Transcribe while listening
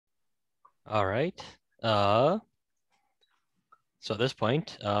All right. Uh, so at this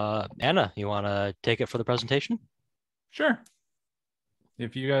point, Anna, you want to take it for the presentation? Sure.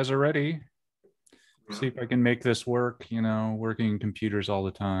 If you guys are ready, see if I can make this work. Working in computers all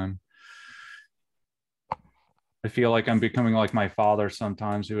the time. I feel like I'm becoming like my father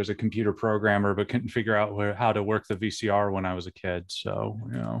sometimes, who was a computer programmer but couldn't figure out how to work the VCR when I was a kid. So,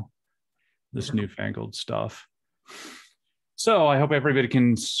 this newfangled stuff. So I hope everybody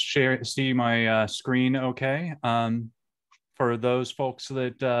can see my screen okay. For those folks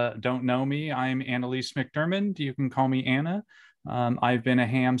that don't know me, I'm Annaliese McDermott. You can call me Anna. I've been a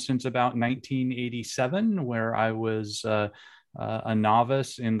ham since about 1987, where I was a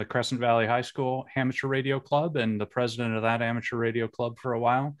novice in the Crescent Valley High School Amateur Radio Club and the president of that amateur radio club for a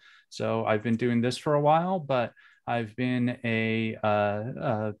while. So I've been doing this for a while, but I've been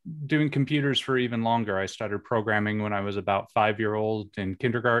doing computers for even longer. I started programming when I was about 5 year old in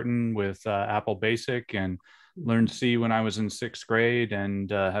kindergarten with Apple Basic, and learned C when I was in sixth grade,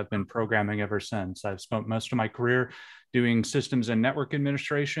 and have been programming ever since. I've spent most of my career doing systems and network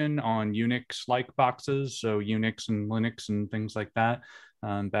administration on Unix-like boxes, so Unix and Linux and things like that.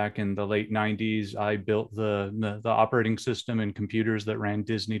 Back in the late 90s, I built the operating system and computers that ran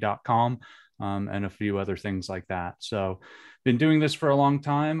Disney.com. And a few other things like that. So been doing this for a long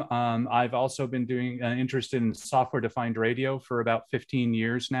time. I've also been interested in software-defined radio for about 15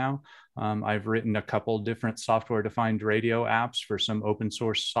 years now. I've written a couple different software-defined radio apps for some open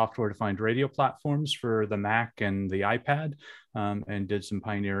source software-defined radio platforms for the Mac and the iPad, and did some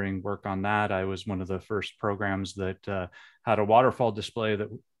pioneering work on that. I was one of the first programs that had a waterfall display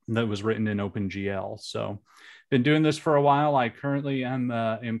that was written in OpenGL. So been doing this for a while. I currently am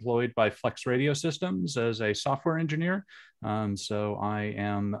employed by Flex Radio Systems as a software engineer. So I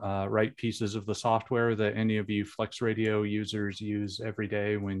am write pieces of the software that any of you Flex Radio users use every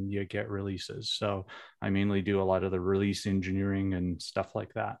day when you get releases. So I mainly do a lot of the release engineering and stuff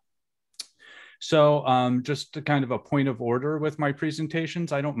like that. So just to kind of a point of order with my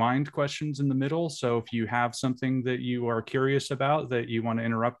presentations, I don't mind questions in the middle. So if you have something that you are curious about that you want to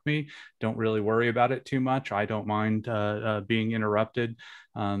interrupt me, don't really worry about it too much. I don't mind being interrupted.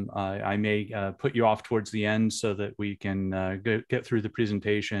 I may put you off towards the end so that we can get through the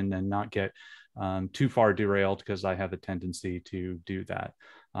presentation and not get too far derailed, because I have a tendency to do that.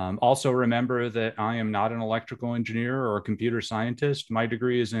 Also remember that I am not an electrical engineer or a computer scientist. My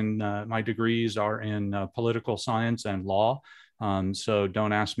degrees are in political science and law. So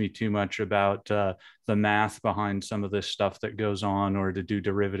don't ask me too much about the math behind some of this stuff that goes on, or to do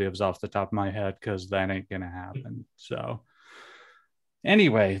derivatives off the top of my head, because that ain't gonna happen. So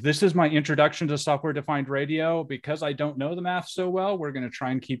anyway, this is my introduction to software-defined radio. Because I don't know the math so well, we're going to try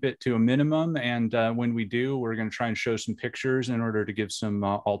and keep it to a minimum. And when we do, we're going to try and show some pictures in order to give some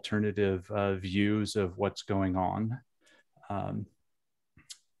alternative views of what's going on.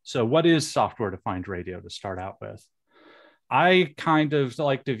 So what is software-defined radio, to start out with? I kind of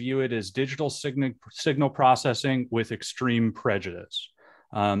like to view it as digital signal processing with extreme prejudice.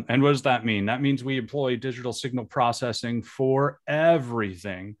 And what does that mean? That means we employ digital signal processing for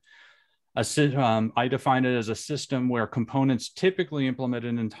everything. I define it as a system where components typically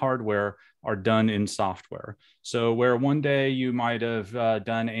implemented in hardware are done in software. So where one day you might have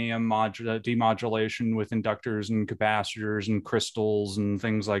done AM demodulation with inductors and capacitors and crystals and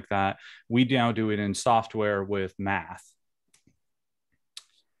things like that, we now do it in software with math.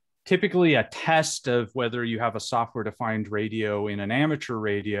 Typically, a test of whether you have a software-defined radio in an amateur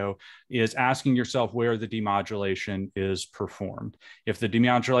radio is asking yourself where the demodulation is performed. If the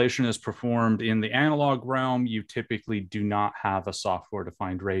demodulation is performed in the analog realm, you typically do not have a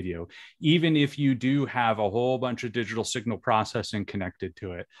software-defined radio, even if you do have a whole bunch of digital signal processing connected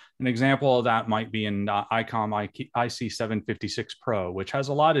to it. An example of that might be in ICOM IC756 Pro, which has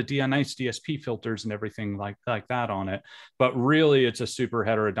a lot of nice DSP filters and everything like that on it. But really, it's a super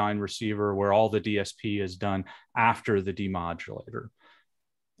heterodyne receiver where all the DSP is done after the demodulator.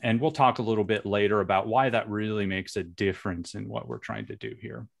 And we'll talk a little bit later about why that really makes a difference in what we're trying to do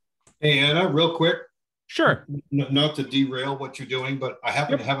here. Hey, Anna, real quick. Sure. Not to derail what you're doing, but I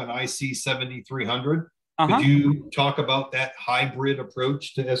happen to have an IC7300. Uh-huh. Could you talk about that hybrid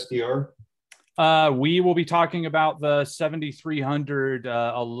approach to SDR? We will be talking about the 7300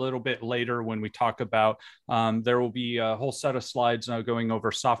 a little bit later when we talk about, there will be a whole set of slides going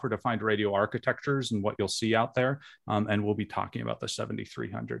over software-defined radio architectures and what you'll see out there. And we'll be talking about the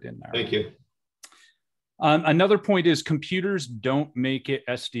 7300 in there. Thank you. Another point is computers don't make it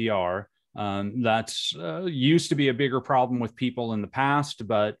SDR. That's used to be a bigger problem with people in the past,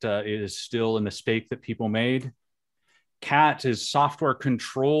 but it is still a mistake that people made. CAT is software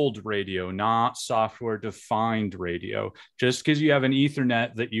controlled radio, not software defined radio. Just because you have an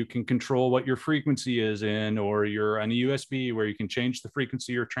Ethernet that you can control what your frequency is in, or you're on a USB where you can change the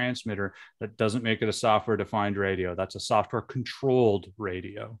frequency of your transmitter, that doesn't make it a software defined radio. That's a software controlled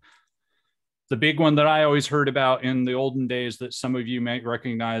radio. The big one that I always heard about in the olden days that some of you might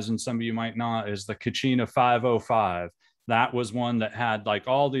recognize and some of you might not is the Kachina 505. That was one that had like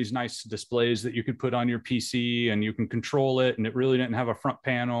all these nice displays that you could put on your PC and you can control it. And it really didn't have a front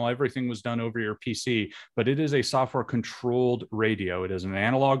panel. Everything was done over your PC, but it is a software controlled radio. It is an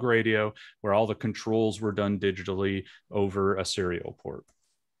analog radio where all the controls were done digitally over a serial port.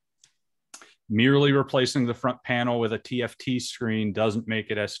 Merely replacing the front panel with a TFT screen doesn't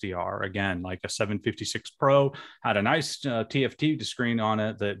make it SDR. Again, like a 756 Pro had a nice TFT screen on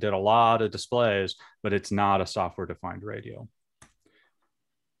it that did a lot of displays, but it's not a software-defined radio.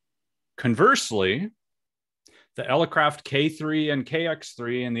 Conversely, the Elecraft K3 and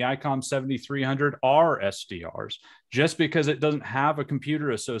KX3 and the ICOM 7300 are SDRs. Just because it doesn't have a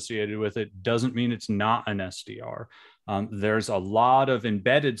computer associated with it doesn't mean it's not an SDR. There's a lot of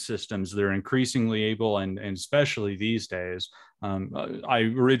embedded systems that are increasingly able, and especially these days.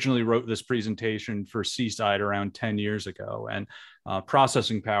 I originally wrote this presentation for Seaside around 10 years ago, and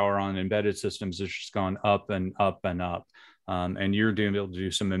processing power on embedded systems has just gone up and up and up. And you're able to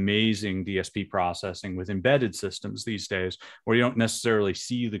do some amazing DSP processing with embedded systems these days, where you don't necessarily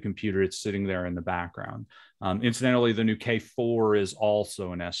see the computer, it's sitting there in the background. Incidentally, the new K4 is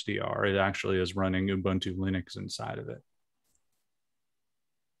also an SDR. It actually is running Ubuntu Linux inside of it.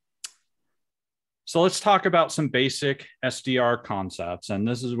 So let's talk about some basic SDR concepts. And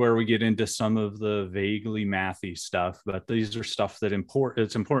this is where we get into some of the vaguely mathy stuff, but these are stuff that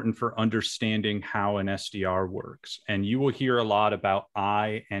it's important for understanding how an SDR works. And you will hear a lot about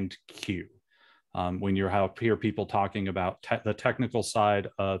I and Q when you hear people talking about the technical side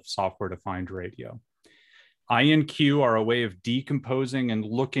of software-defined radio. I and Q are a way of decomposing and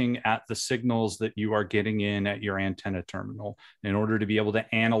looking at the signals that you are getting in at your antenna terminal in order to be able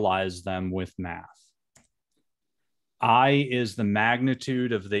to analyze them with math. I is the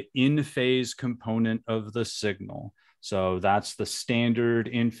magnitude of the in-phase component of the signal. So that's the standard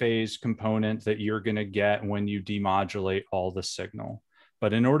in-phase component that you're going to get when you demodulate all the signal.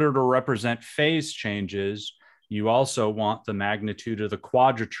 But in order to represent phase changes, you also want the magnitude of the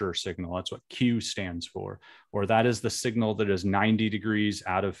quadrature signal. That's what Q stands for, or that is the signal that is 90 degrees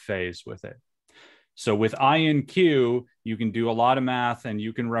out of phase with it. So with I and Q, you can do a lot of math and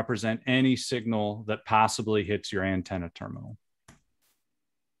you can represent any signal that possibly hits your antenna terminal.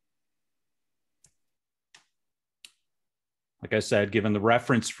 Like I said, given the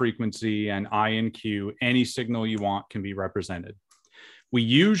reference frequency and I and Q, any signal you want can be represented. We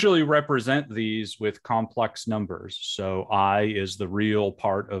usually represent these with complex numbers. So I is the real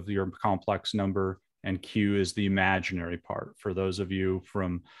part of your complex number and Q is the imaginary part, for those of you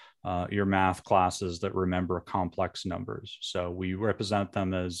from your math classes that remember complex numbers. So we represent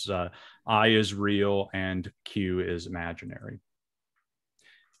them as I is real and Q is imaginary.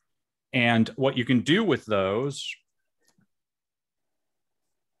 And what you can do with those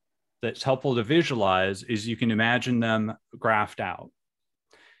that's helpful to visualize is you can imagine them graphed out,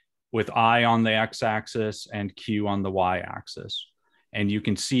 with I on the x-axis and Q on the y-axis. And you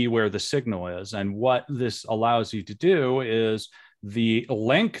can see where the signal is. And what this allows you to do is the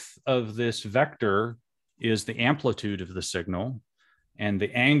length of this vector is the amplitude of the signal, and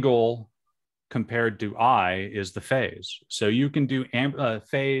the angle compared to I is the phase. So you can do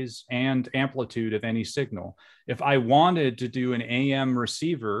phase and amplitude of any signal. If I wanted to do an AM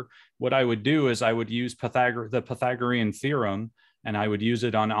receiver, what I would do is I would use the Pythagorean theorem, and I would use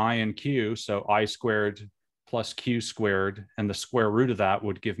it on I and Q. So I squared plus Q squared, and the square root of that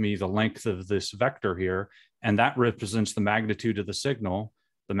would give me the length of this vector here. And that represents the magnitude of the signal.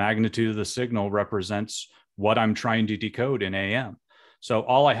 The magnitude of the signal represents what I'm trying to decode in AM. So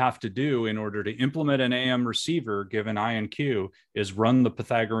all I have to do in order to implement an AM receiver given I and Q is run the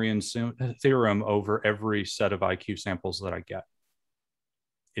Pythagorean theorem over every set of IQ samples that I get.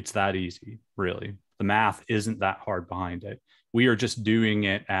 It's that easy, really. The math isn't that hard behind it. We are just doing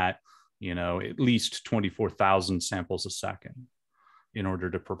it at, at least 24,000 samples a second in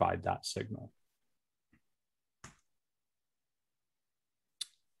order to provide that signal.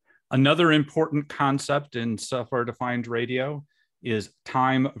 Another important concept in software-defined radio is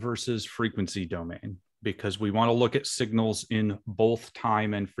time versus frequency domain, because we want to look at signals in both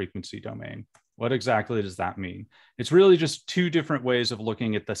time and frequency domain. What exactly does that mean? It's really just two different ways of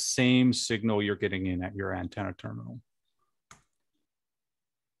looking at the same signal you're getting in at your antenna terminal.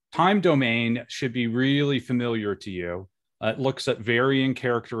 Time domain should be really familiar to you. It looks at varying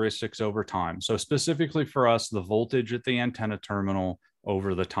characteristics over time. So specifically for us, the voltage at the antenna terminal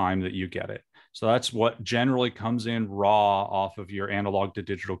over the time that you get it. So that's what generally comes in raw off of your analog to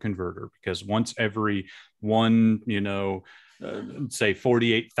digital converter, because once every one, say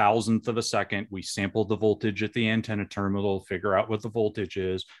 48 thousandth of a second, we sample the voltage at the antenna terminal, figure out what the voltage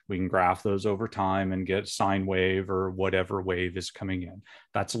is. We can graph those over time and get sine wave or whatever wave is coming in.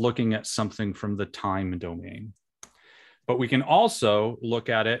 That's looking at something from the time domain. But we can also look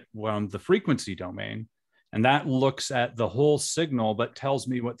at it from the frequency domain, and that looks at the whole signal, but tells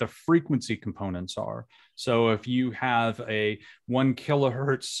me what the frequency components are. So if you have a 1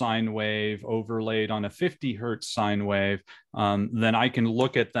 kilohertz sine wave overlaid on a 50 hertz sine wave, then I can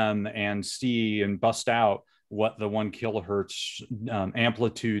look at them and see and bust out what the 1 kilohertz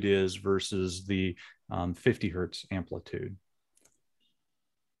amplitude is versus the 50 hertz amplitude.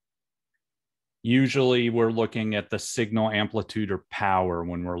 Usually we're looking at the signal amplitude or power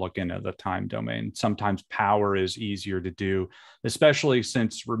when we're looking at the time domain. Sometimes power is easier to do, especially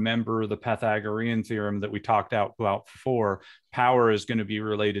since, remember the Pythagorean theorem that we talked about before, power is going to be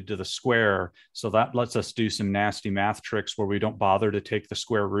related to the square. So that lets us do some nasty math tricks where we don't bother to take the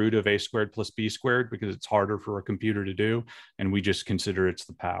square root of a squared plus b squared because it's harder for a computer to do. And we just consider it's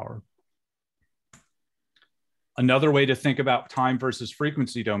the power. Another way to think about time versus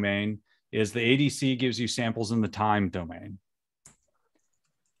frequency domain is the ADC gives you samples in the time domain.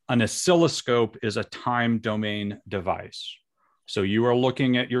 An oscilloscope is a time domain device. So you are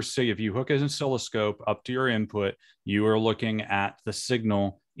looking at your, if you hook an oscilloscope up to your input, you are looking at the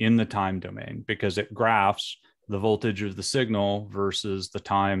signal in the time domain because it graphs the voltage of the signal versus the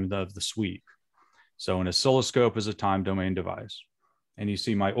time of the sweep. So an oscilloscope is a time domain device. And you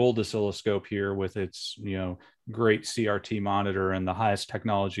see my old oscilloscope here with its, great CRT monitor and the highest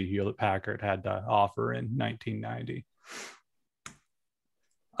technology Hewlett-Packard had to offer in 1990.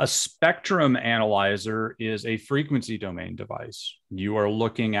 A spectrum analyzer is a frequency domain device. You are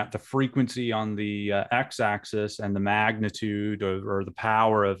looking at the frequency on the x-axis and the magnitude or the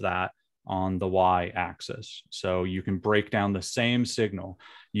power of that on the y-axis. So you can break down the same signal.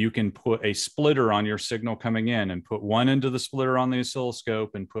 You can put a splitter on your signal coming in and put one into the splitter on the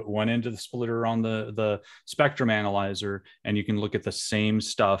oscilloscope and put one into the splitter on the spectrum analyzer, and you can look at the same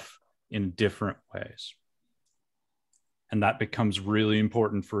stuff in different ways. And that becomes really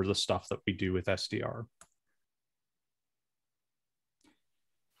important for the stuff that we do with SDR.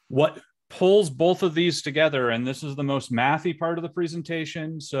 What pulls both of these together, and this is the most mathy part of the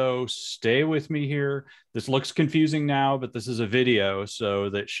presentation, so stay with me here. This looks confusing now, but this is a video, so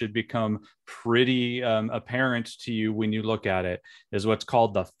that should become pretty apparent to you when you look at it, is what's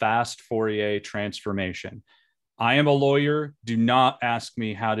called the fast Fourier transformation. I am a lawyer. Do not ask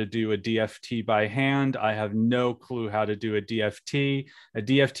me how to do a DFT by hand. I have no clue how to do a DFT. A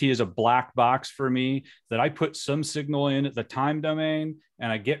DFT is a black box for me that I put some signal in at the time domain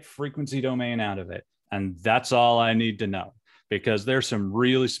and I get frequency domain out of it. And that's all I need to know, because there's some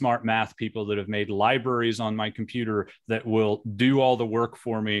really smart math people that have made libraries on my computer that will do all the work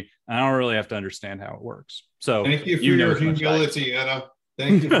for me. I don't really have to understand how it works. So thank you for your humility, Anna.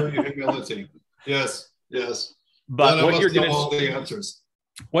 Thank you for your humility. Yes, yes. But what you're going to all the answers.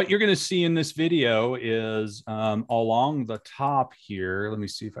 What you're going to see in this video is along the top here. Let me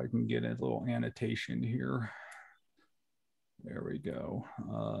see if I can get a little annotation here. There we go.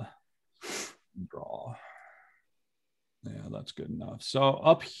 Draw. Yeah, that's good enough. So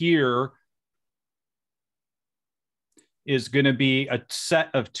up here is going to be a set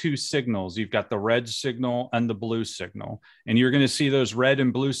of two signals. You've got the red signal and the blue signal, and you're going to see those red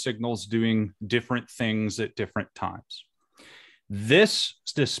and blue signals doing different things at different times. This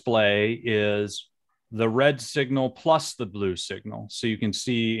display is the red signal plus the blue signal. So you can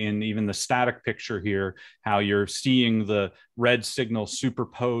see in even the static picture here, how you're seeing the red signal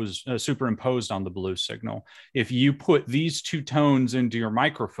superimposed on the blue signal. If you put these two tones into your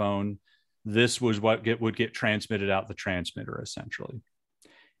microphone, this was what would get transmitted out the transmitter, essentially.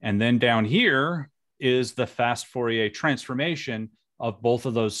 And then down here is the fast Fourier transformation of both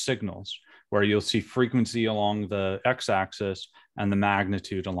of those signals, where you'll see frequency along the x-axis and the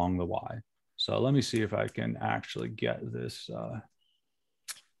magnitude along the y. So let me see if I can actually get this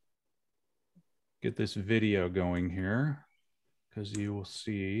video going here, because you will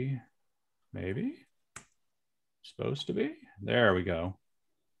see, maybe, supposed to be, there we go.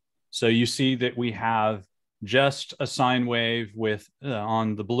 So you see that we have just a sine wave with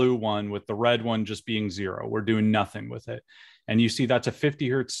on the blue one, with the red one just being 0. We're doing nothing with it. And you see that's a 50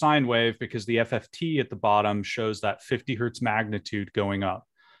 hertz sine wave because the FFT at the bottom shows that 50 hertz magnitude going up.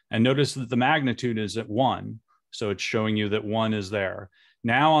 And notice that the magnitude is at 1. So it's showing you that 1 is there.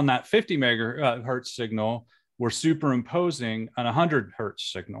 Now on that 50 megahertz signal, we're superimposing an 100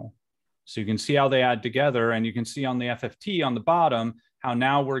 hertz signal. So you can see how they add together, and you can see on the FFT on the bottom how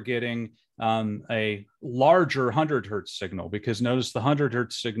now we're getting a larger 100 hertz signal, because notice the 100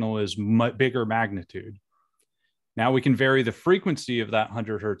 hertz signal is bigger magnitude. Now we can vary the frequency of that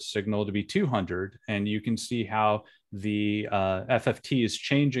 100 hertz signal to be 200, and you can see how the FFT is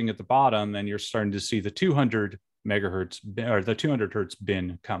changing at the bottom, and you're starting to see the 200 megahertz or the 200 hertz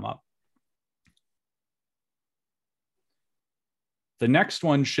bin come up. The next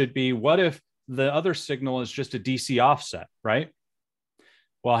one should be, what if the other signal is just a DC offset, right?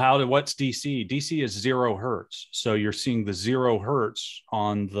 Well, what's DC? DC is 0 hertz. So you're seeing the 0 hertz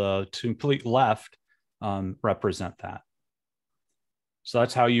on the complete left represent that. So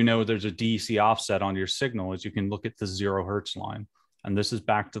that's how you know there's a DC offset on your signal, is you can look at the 0 hertz line. And this is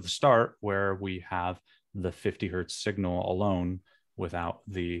back to the start where we have the 50 hertz signal alone without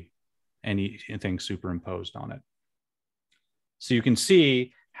anything superimposed on it. So you can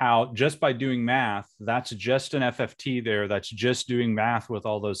see how just by doing math, that's just an FFT there, that's just doing math with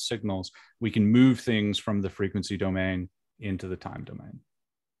all those signals, we can move things from the frequency domain into the time domain,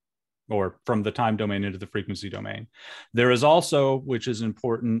 or from the time domain into the frequency domain. There is also, which is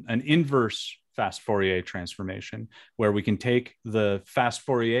important, an inverse fast Fourier transformation, where we can take the fast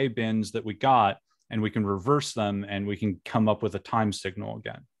Fourier bins that we got and we can reverse them and we can come up with a time signal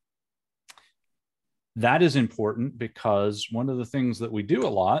again. That is important because one of the things that we do a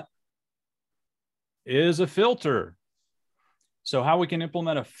lot is a filter. So how we can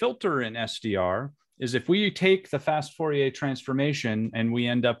implement a filter in SDR is if we take the fast Fourier transformation and we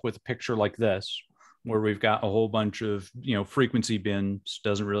end up with a picture like this, where we've got a whole bunch of frequency bins,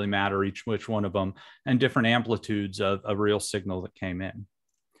 doesn't really matter which one of them, and different amplitudes of a real signal that came in.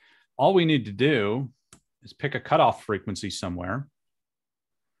 All we need to do is pick a cutoff frequency somewhere.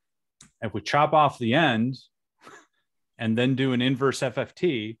 If we chop off the end and then do an inverse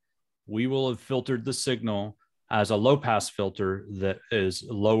FFT, we will have filtered the signal as a low pass filter that is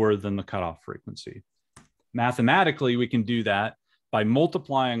lower than the cutoff frequency. Mathematically, we can do that by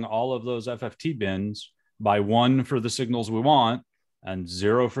multiplying all of those FFT bins by 1 for the signals we want and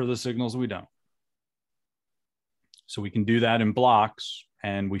 0 for the signals we don't. So we can do that in blocks,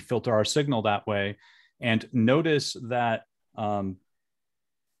 and we filter our signal that way. And notice that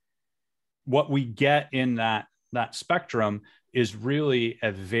what we get in that spectrum is really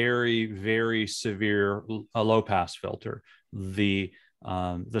a very, very severe low pass filter. The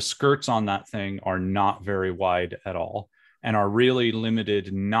skirts on that thing are not very wide at all, and are really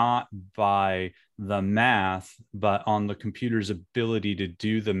limited not by the math, but on the computer's ability to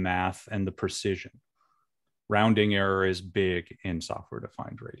do the math and the precision. Rounding error is big in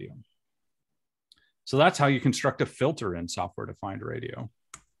software-defined radio. So that's how you construct a filter in software-defined radio.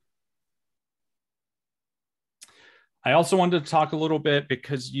 I also wanted to talk a little bit,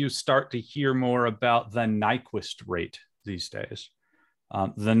 because you start to hear more about the Nyquist rate these days.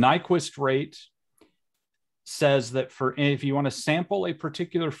 The Nyquist rate says that if you want to sample a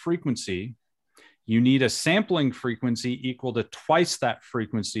particular frequency, you need a sampling frequency equal to twice that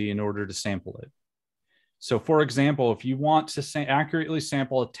frequency in order to sample it. So for example, if you want to accurately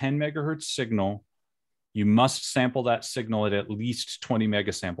sample a 10 megahertz signal, you must sample that signal at least 20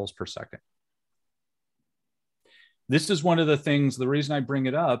 megasamples per second. This is one of the things, the reason I bring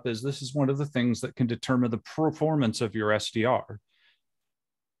it up is this is one of the things that can determine the performance of your SDR.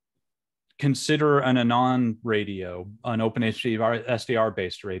 Consider an Anon radio, an OpenHDR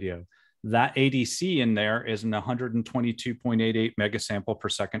SDR-based radio. That ADC in there is an 122.88 megasample per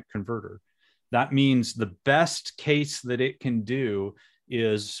second converter. That means the best case that it can do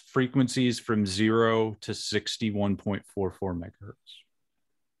is frequencies from 0 to 61.44 megahertz.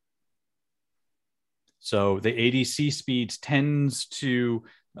 So the ADC speeds tends to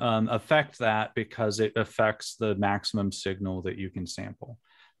affect that because it affects the maximum signal that you can sample.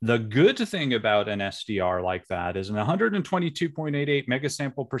 The good thing about an SDR like that is an 122.88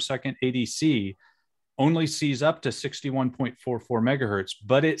 megasample per second ADC only sees up to 61.44 megahertz,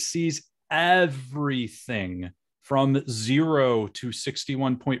 but it sees everything from 0 to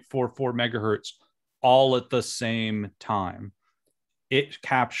 61.44 megahertz all at the same time. It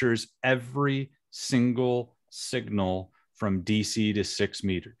captures every single signal from DC to 6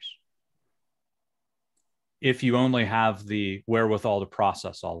 meters, if you only have the wherewithal to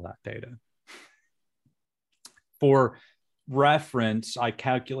process all that data. For reference, I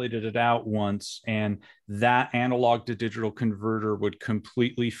calculated it out once, and that analog to digital converter would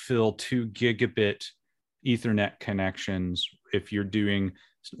completely fill 2 gigabit Ethernet connections if you're doing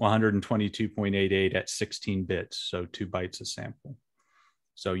 122.88 at 16 bits, so 2 bytes a sample.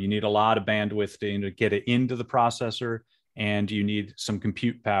 So you need a lot of bandwidth to get it into the processor, and you need some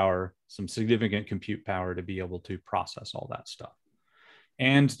compute power, some significant compute power to be able to process all that stuff.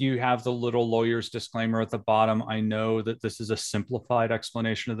 And you have the little lawyer's disclaimer at the bottom. I know that this is a simplified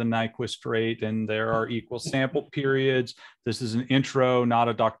explanation of the Nyquist rate, and there are equal sample periods. This is an intro, not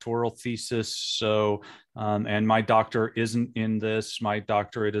a doctoral thesis. So, and my doctor isn't in this. My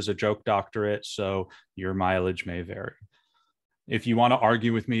doctorate is a joke doctorate, so your mileage may vary. If you want to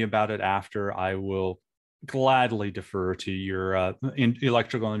argue with me about it after, I will gladly defer to your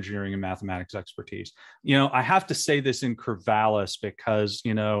electrical engineering and mathematics expertise. I have to say this in Corvallis because,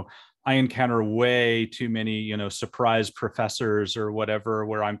 I encounter way too many, surprise professors or whatever,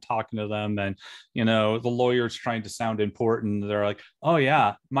 where I'm talking to them and, the lawyer's trying to sound important. They're like, oh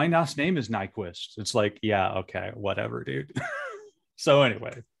yeah, my last name is Nyquist. It's like, yeah, okay, whatever, dude. So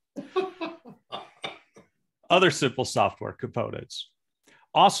anyway, other simple software components,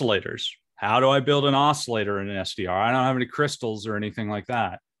 oscillators. How do I build an oscillator in an SDR? I don't have any crystals or anything like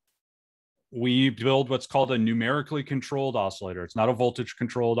that. We build what's called a numerically controlled oscillator. It's not a voltage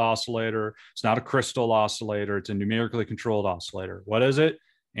controlled oscillator. It's not a crystal oscillator. It's a numerically controlled oscillator. What is it?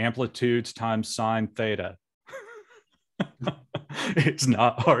 Amplitudes times sine theta. It's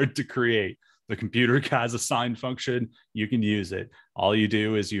not hard to create. The computer has a sine function. You can use it. All you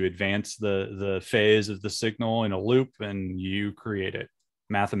do is you advance the phase of the signal in a loop and you create it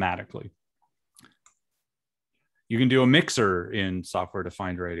mathematically. You can do a mixer in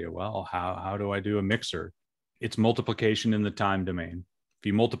software-defined radio. Well, how do I do a mixer? It's multiplication in the time domain. If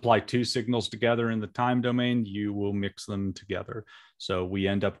you multiply 2 signals together in the time domain, you will mix them together. So we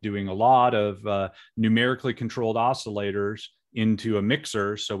end up doing a lot of numerically controlled oscillators into a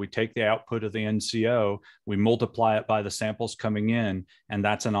mixer. So we take the output of the NCO, we multiply it by the samples coming in, and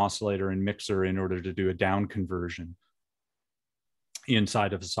that's an oscillator and mixer in order to do a down conversion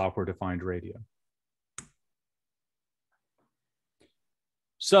inside of a software-defined radio.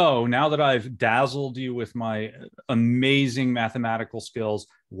 So now that I've dazzled you with my amazing mathematical skills,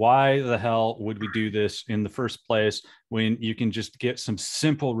 why the hell would we do this in the first place when you can just get some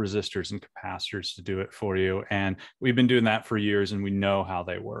simple resistors and capacitors to do it for you? And we've been doing that for years and we know how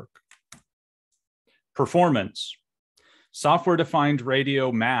they work. Performance. Software-defined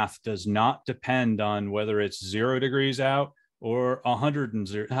radio math does not depend on whether it's 0 degrees out or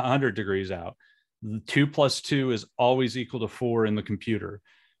 100 degrees out. 2 plus 2 is always equal to 4 in the computer.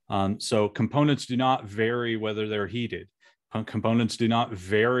 So components do not vary whether they're heated. Components do not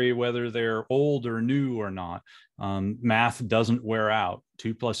vary whether they're old or new or not. Math doesn't wear out.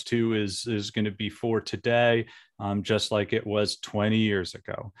 2 plus 2 is going to be 4 today, just like it was 20 years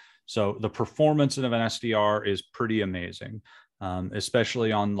ago. So the performance of an SDR is pretty amazing,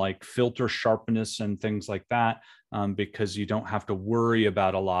 especially on like filter sharpness and things like that. Because you don't have to worry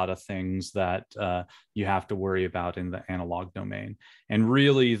about a lot of things that you have to worry about in the analog domain. And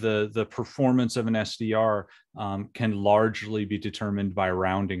really the performance of an SDR can largely be determined by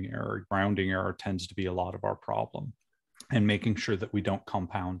rounding error. Rounding error tends to be a lot of our problem, and making sure that we don't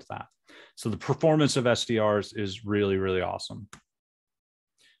compound that. So the performance of SDRs is really, really awesome.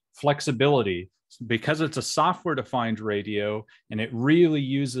 Flexibility. Because it's a software-defined radio and it really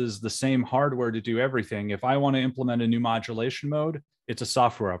uses the same hardware to do everything, if I want to implement a new modulation mode, it's a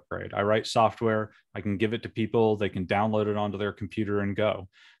software upgrade. I write software, I can give it to people, they can download it onto their computer and go.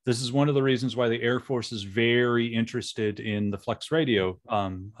 This is one of the reasons why the Air Force is very interested in the Flex Radio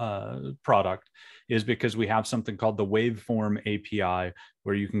product, is because we have something called the Waveform API,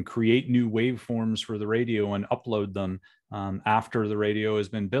 where you can create new waveforms for the radio and upload them after the radio has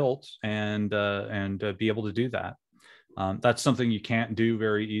been built, and be able to do that. That's something you can't do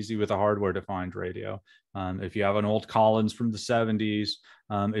very easy with a hardware-defined radio. If you have an old Collins from the 70s,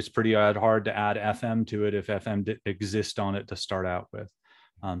 it's pretty hard to add FM to it if FM didn't exist on it to start out with.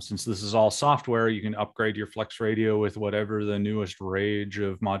 Since this is all software, you can upgrade your Flex Radio with whatever the newest rage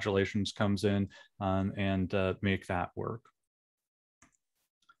of modulations comes in, and make that work.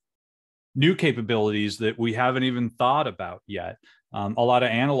 New capabilities that we haven't even thought about yet. A lot of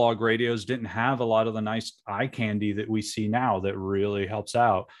analog radios didn't have a lot of the nice eye candy that we see now that really helps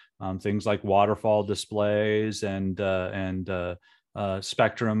out. Things like waterfall displays and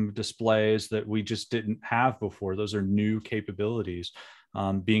spectrum displays that we just didn't have before. Those are new capabilities.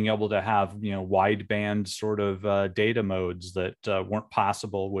 Being able to have, wideband sort of data modes that weren't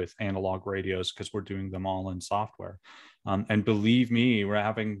possible with analog radios because we're doing them all in software. And believe me, we're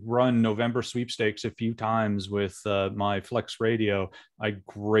having run November sweepstakes a few times with my Flex radio. I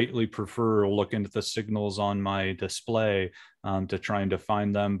greatly prefer looking at the signals on my display to trying to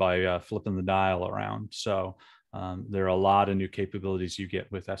find them by flipping the dial around. So there are a lot of new capabilities you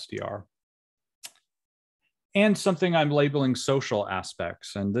get with SDR. And something I'm labeling social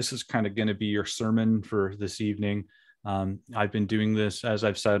aspects. And this is kind of going to be your sermon for this evening. I've been doing this, as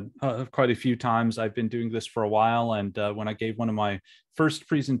I've said quite a few times, I've been doing this for a while. And when I gave one of my first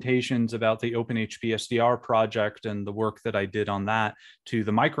presentations about the OpenHP SDR project and the work that I did on that to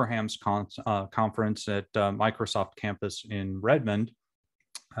the Microhams conference at Microsoft campus in Redmond,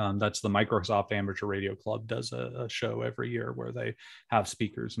 that's the Microsoft Amateur Radio Club does a show every year where they have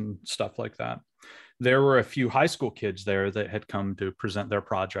speakers and stuff like that. There were a few high school kids there that had come to present their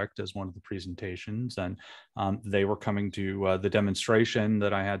project as one of the presentations. And they were coming to the demonstration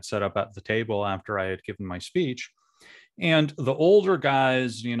that I had set up at the table after I had given my speech. And the older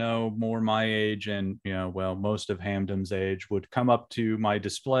guys, you know, more my age and, you know, well, most of Hamden's age would come up to my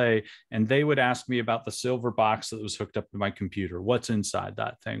display and they would ask me about the silver box that was hooked up to my computer. What's inside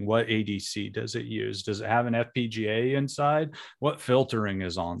that thing? What ADC does it use? Does it have an FPGA inside? What filtering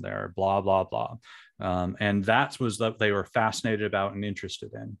is on there? Blah, blah, blah. And that was what they were fascinated about and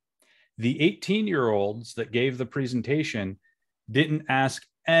interested in. The 18-year-olds that gave the presentation didn't ask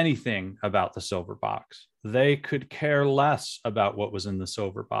anything about the silver box. They could care less about what was in the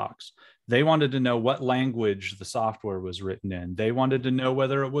silver box. They wanted to know what language the software was written in. They wanted to know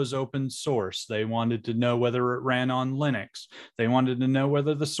whether it was open source. They wanted to know whether it ran on Linux. They wanted to know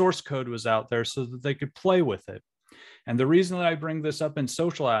whether the source code was out there so that they could play with it. And the reason that I bring this up in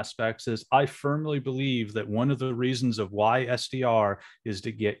social aspects is I firmly believe that one of the reasons of why SDR is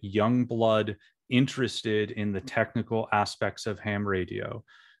to get young blood interested in the technical aspects of ham radio.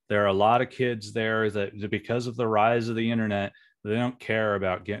 There are a lot of kids there that because of the rise of the internet, they don't care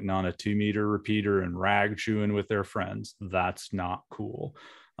about getting on a 2-meter repeater and rag chewing with their friends. That's not cool.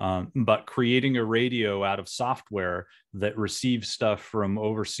 But creating a radio out of software that receives stuff from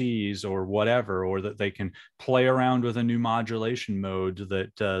overseas or whatever, or that they can play around with a new modulation mode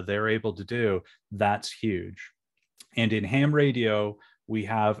that they're able to do, that's huge. And in ham radio, we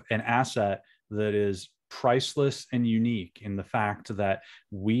have an asset that is priceless and unique in the fact that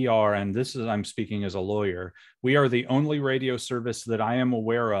we are, and this is, I'm speaking as a lawyer, we are the only radio service that I am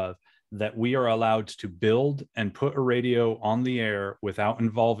aware of that we are allowed to build and put a radio on the air without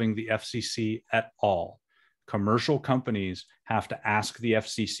involving the FCC at all. Commercial companies have to ask the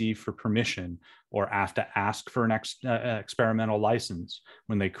FCC for permission or have to ask for an experimental license.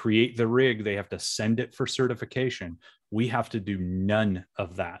 When they create the rig, they have to send it for certification. We have to do none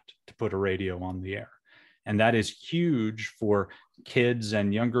of that to put a radio on the air. And that is huge for kids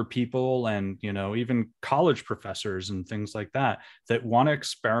and younger people and, you know, even college professors and things like that want to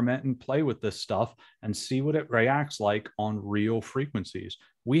experiment and play with this stuff and see what it reacts like on real frequencies.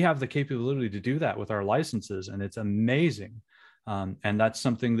 We have the capability to do that with our licenses, and it's amazing. And that's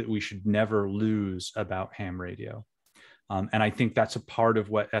something that we should never lose about ham radio. And I think that's a part of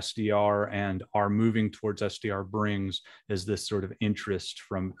what SDR and our moving towards SDR brings, is this sort of interest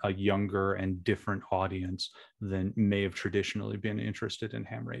from a younger and different audience than may have traditionally been interested in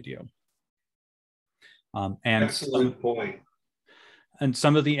ham radio. And excellent point. And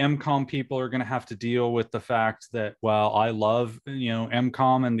some of the MCOM people are going to have to deal with the fact that, while I love, you know,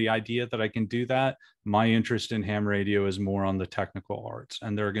 MCOM and the idea that I can do that, my interest in ham radio is more on the technical arts.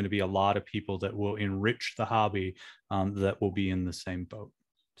 And there are going to be a lot of people that will enrich the hobby that will be in the same boat.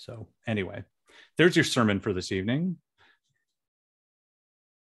 So anyway, there's your sermon for this evening.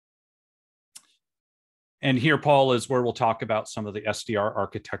 And here, Paul, is where we'll talk about some of the SDR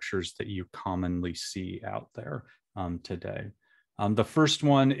architectures that you commonly see out there today. The first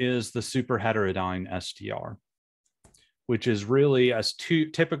one is the super heterodyne SDR, which is really a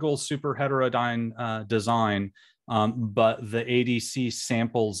typical super heterodyne design, but the ADC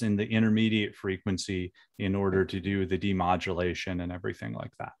samples in the intermediate frequency in order to do the demodulation and everything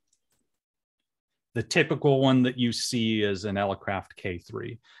like that. The typical one that you see is an Elecraft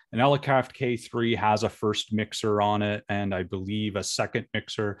K3. An Elecraft K3 has a first mixer on it and I believe a second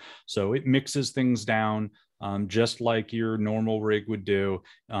mixer. So it mixes things down just like your normal rig would do.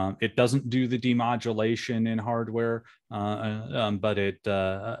 It doesn't do the demodulation in hardware, but it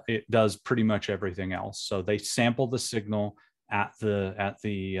does pretty much everything else. So they sample the signal at the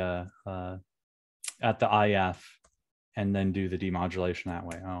IF and then do the demodulation that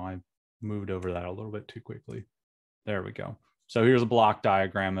way. Oh, I moved over that a little bit too quickly. There we go. So here's a block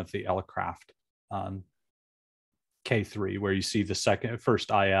diagram of the Elecraft K3, where you see the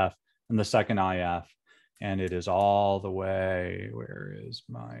first IF and the second IF. And it is all the way, where is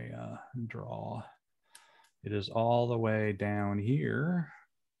my draw? It is all the way down here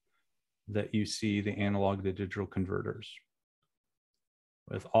that you see the analog to digital converters.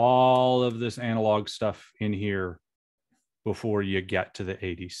 With all of this analog stuff in here before you get to the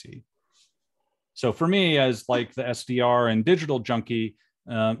ADC. So for me, as like the SDR and digital junkie,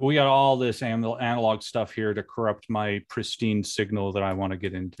 we got all this analog stuff here to corrupt my pristine signal that I want to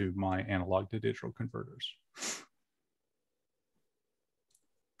get into my analog to digital converters.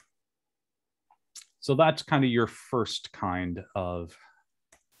 So that's kind of your first kind of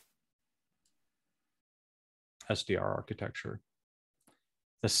SDR architecture.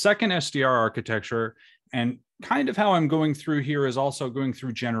 The second SDR architecture, and kind of how I'm going through here, is also going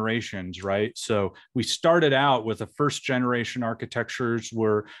through generations, right? So we started out with the first generation architectures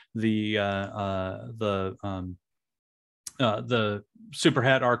were the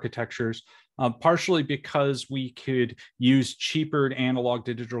superhet architectures, partially because we could use cheaper analog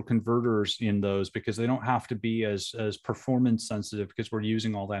to digital converters in those because they don't have to be as performance sensitive because we're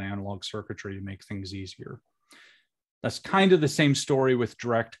using all that analog circuitry to make things easier. That's kind of the same story with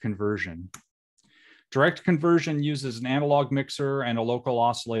direct conversion. Direct conversion uses an analog mixer and a local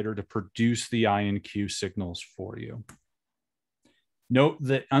oscillator to produce the I and Q signals for you. Note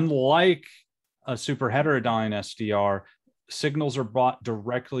that unlike a super heterodyne SDR, signals are brought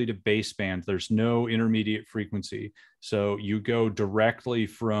directly to baseband. There's no intermediate frequency. So you go directly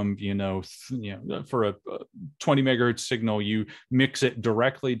from, for a 20 megahertz signal, you mix it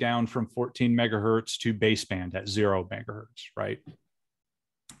directly down from 14 megahertz to baseband at 0 megahertz, right?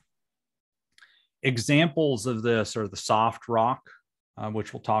 Examples of this are the soft rock,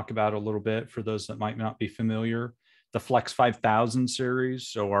 which we'll talk about a little bit for those that might not be familiar. The Flex 5000 series,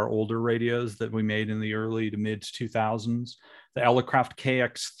 so our older radios that we made in the early to mid 2000s. The Elecraft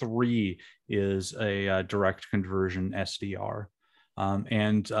KX3 is a direct conversion SDR.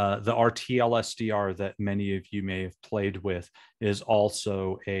 And the RTL SDR that many of you may have played with is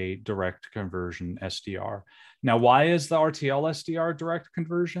also a direct conversion SDR. Now, why is the RTL SDR direct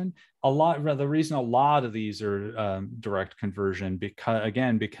conversion? The reason a lot of these are direct conversion,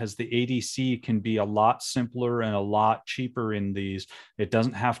 because the ADC can be a lot simpler and a lot cheaper in these. It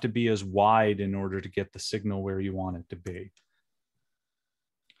doesn't have to be as wide in order to get the signal where you want it to be.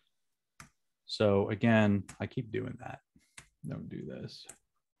 So again, I keep doing that. Don't do this.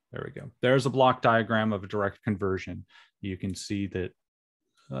 There we go. There's a block diagram of a direct conversion. You can see that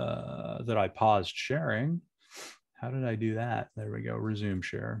that I paused sharing. How did I do that? There we go. Resume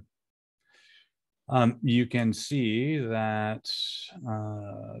share. You can see that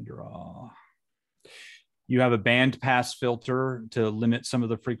draw. You have a band pass filter to limit some of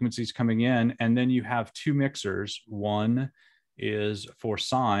the frequencies coming in, and then you have two mixers. One is for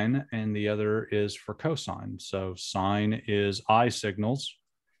sine and the other is for cosine. So sine is I signals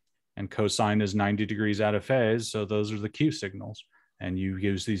and cosine is 90 degrees out of phase. So those are the Q signals. And you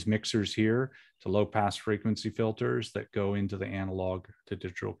use these mixers here to low pass frequency filters that go into the analog to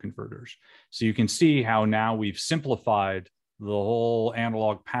digital converters. So you can see how now we've simplified the whole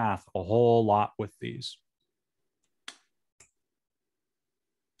analog path a whole lot with these.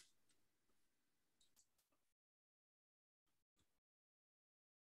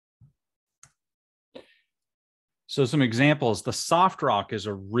 So some examples, the Soft Rock is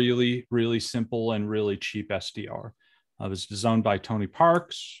a really, really simple and really cheap SDR. It was designed by Tony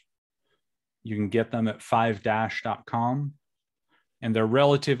Parks. You can get them at 5dash.com and they're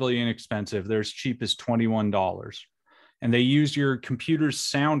relatively inexpensive. They're as cheap as $21. And they use your computer's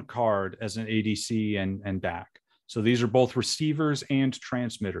sound card as an ADC and DAC. So these are both receivers and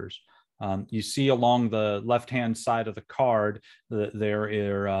transmitters. You see along the left-hand side of the card,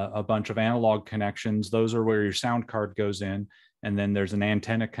 there are a bunch of analog connections. Those are where your sound card goes in. And then there's an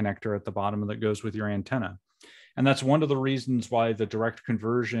antenna connector at the bottom that goes with your antenna. And that's one of the reasons why the direct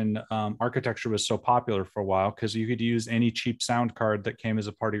conversion architecture was so popular for a while, because you could use any cheap sound card that came as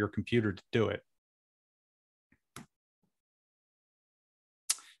a part of your computer to do it.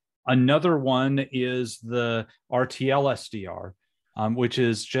 Another one is the RTL SDR. Which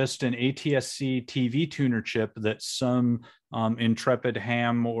is just an ATSC TV tuner chip that some intrepid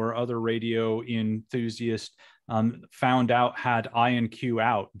ham or other radio enthusiast found out had I and Q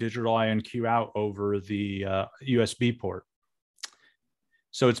out, digital I and Q out over the USB port.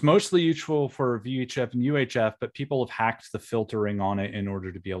 So it's mostly useful for VHF and UHF, but people have hacked the filtering on it in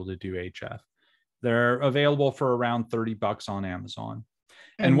order to be able to do HF. They're available for around $30 on Amazon.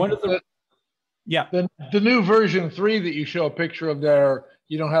 And one of the yeah. The new version 3 that you show a picture of there,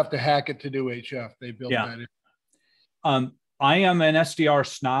 you don't have to hack it to do HF. They built that in. I am an SDR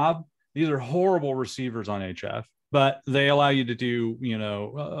snob. These are horrible receivers on HF, but they allow you to do,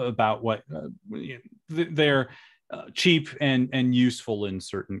 about what they're cheap and useful in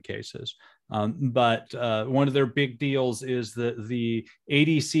certain cases. But one of their big deals is that the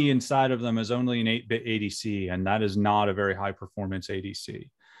ADC inside of them is only an 8-bit ADC, and that is not a very high performance ADC.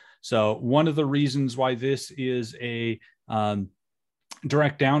 So one of the reasons why this is a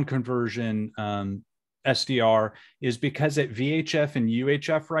direct down conversion SDR is because at VHF and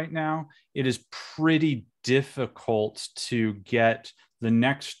UHF right now, it is pretty difficult to get the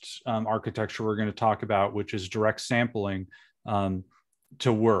next architecture we're going to talk about, which is direct sampling,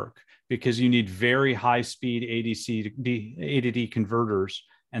 to work, because you need very high speed A to D converters,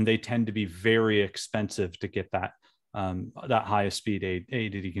 and they tend to be very expensive to get that highest speed A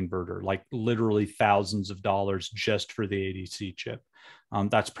to D converter, like literally thousands of dollars just for the ADC chip.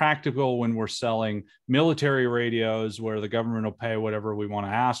 That's practical when we're selling military radios where the government will pay whatever we want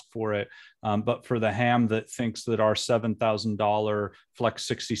to ask for it. But for the ham that thinks that our $7,000 Flex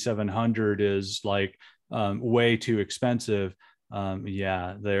 6700 is like way too expensive,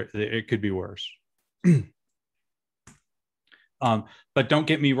 it could be worse. But don't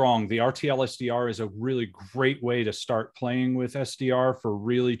get me wrong, the RTL SDR is a really great way to start playing with SDR for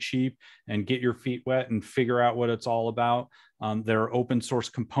really cheap and get your feet wet and figure out what it's all about. There are open source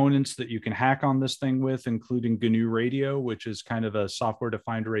components that you can hack on this thing with, including GNU Radio, which is kind of a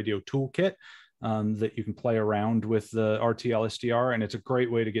software-defined radio toolkit that you can play around with the RTL SDR, and it's a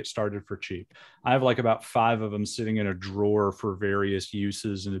great way to get started for cheap. I have like about 5 of them sitting in a drawer for various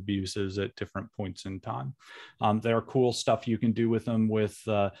uses and abuses at different points in time. There are cool stuff you can do with them with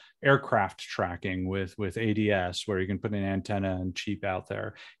aircraft tracking with ADS, where you can put an antenna and cheap out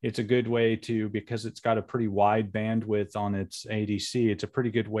there. It's a good way to, because it's got a pretty wide bandwidth on its ADC, it's a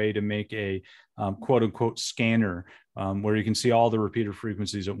pretty good way to make a quote unquote scanner where you can see all the repeater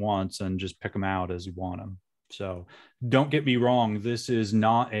frequencies at once and just pick them out as you want them. So don't get me wrong, this is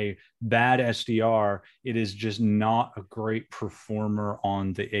not a bad SDR. It is just not a great performer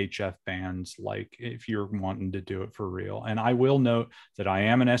on the HF bands, like if you're wanting to do it for real. And I will note that I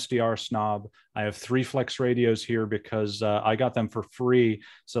am an SDR snob. I have 3 Flex radios here because I got them for free.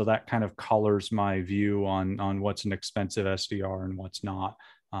 So that kind of colors my view on what's an expensive SDR and what's not.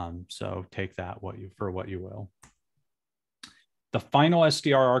 So take that for what you will. The final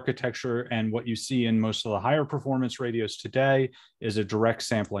SDR architecture, and what you see in most of the higher performance radios today, is a direct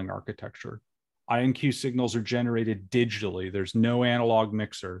sampling architecture. INQ signals are generated digitally. There's no analog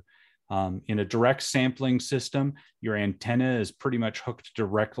mixer. In a direct sampling system, your antenna is pretty much hooked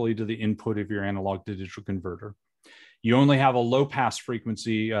directly to the input of your analog to digital converter. You only have a low pass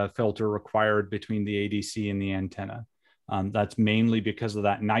frequency filter required between the ADC and the antenna. That's mainly because of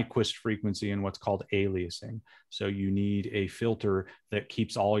that Nyquist frequency and what's called aliasing. So you need a filter that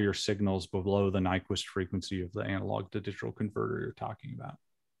keeps all your signals below the Nyquist frequency of the analog to digital converter you're talking about.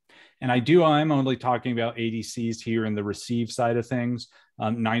 And I'm only talking about ADCs here in the receive side of things.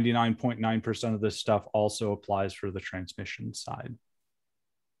 99.9% of this stuff also applies for the transmission side.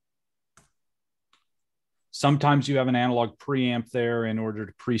 Sometimes you have an analog preamp there in order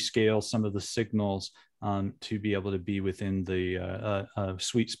to pre-scale some of the signals to be able to be within the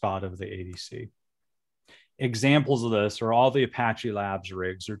sweet spot of the ADC. Examples of this are all the Apache Labs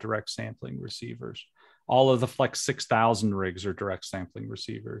rigs or direct sampling receivers. All of the Flex 6000 rigs are direct sampling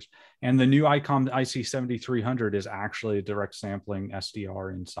receivers. And the new ICOM IC7300 is actually a direct sampling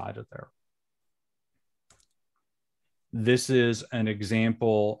SDR inside of there. This is an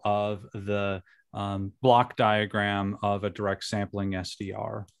example of the block diagram of a direct sampling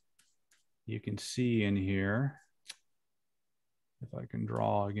SDR. You can see in here, if I can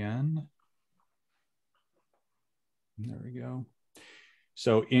draw again. There we go.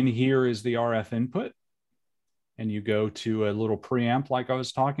 So in here is the RF input, and you go to a little preamp like I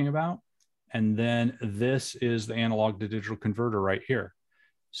was talking about. And then this is the analog to digital converter right here.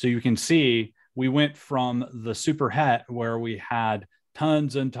 So you can see we went from the super het where we had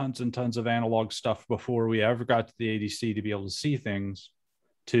tons and tons and tons of analog stuff before we ever got to the ADC to be able to see things,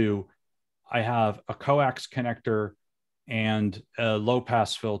 to I have a coax connector and a low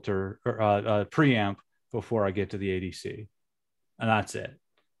pass filter or a preamp before I get to the ADC. And that's it.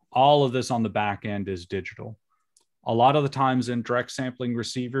 All of this on the back end is digital. A lot of the times in direct sampling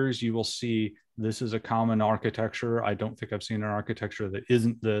receivers, you will see this is a common architecture. I don't think I've seen an architecture that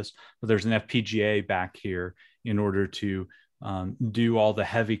isn't this, but there's an FPGA back here in order to do all the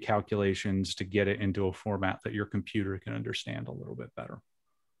heavy calculations to get it into a format that your computer can understand a little bit better.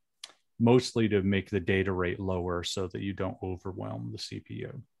 Mostly to make the data rate lower so that you don't overwhelm the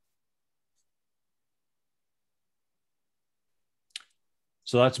CPU.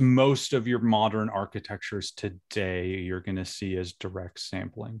 So that's most of your modern architectures today you're going to see as direct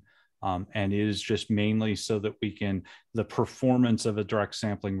sampling. And it is just mainly so that the performance of a direct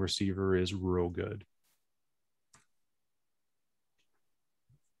sampling receiver is real good.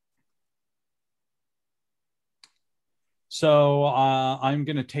 So I'm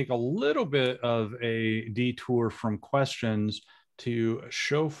going to take a little bit of a detour from questions to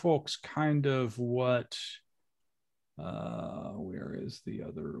show folks kind of what, where is the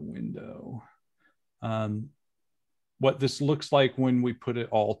other window? What this looks like when we put it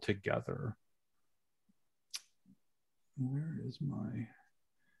all together. Where is my,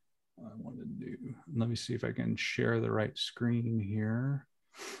 I want to do, let me see if I can share the right screen here.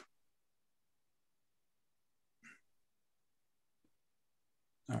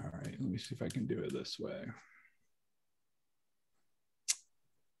 All right, let me see if I can do it this way.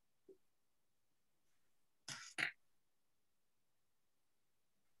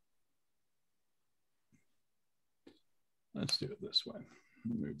 Let's do it this way.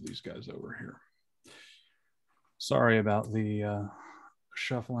 Move these guys over here. Sorry about the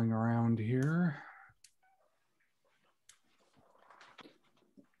shuffling around here.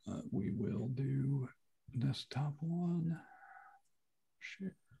 We will do desktop one.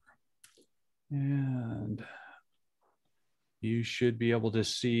 Share. And you should be able to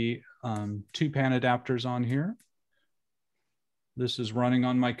see 2 pan adapters on here. This is running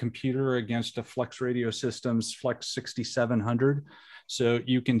on my computer against a Flex Radio Systems Flex 6700. So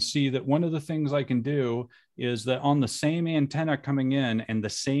you can see that one of the things I can do is that on the same antenna coming in and the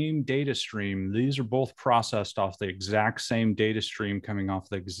same data stream, these are both processed off the exact same data stream coming off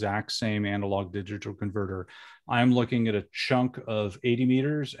the exact same analog digital converter. I'm looking at a chunk of 80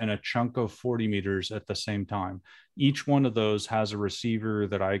 meters and a chunk of 40 meters at the same time. Each one of those has a receiver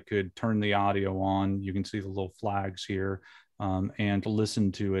that I could turn the audio on. You can see the little flags here. And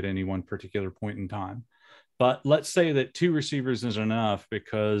listen to at any one particular point in time. But let's say that 2 receivers is enough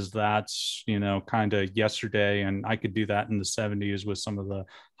because that's, you know, kind of yesterday, and I could do that in the 70s with some of the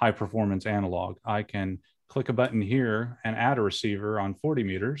high performance analog. I can click a button here and add a receiver on 40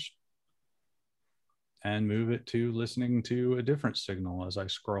 meters and move it to listening to a different signal as I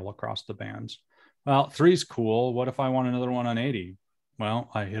scroll across the bands. Well, 3 is cool. What if I want another one on 80? Well,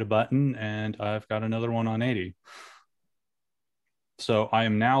 I hit a button and I've got another one on 80. So I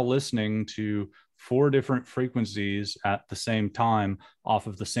am now listening to 4 different frequencies at the same time off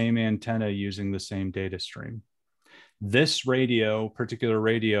of the same antenna using the same data stream. This radio, particular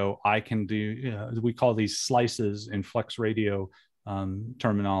radio, I can do, we call these slices in Flex Radio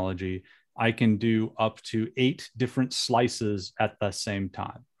terminology. I can do up to 8 different slices at the same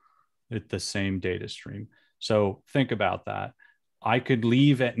time, at the same data stream. So think about that. I could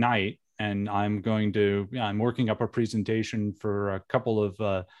leave at night, and I'm working up a presentation for a couple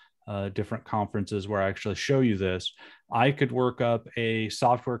of different conferences where I actually show you this. I could work up a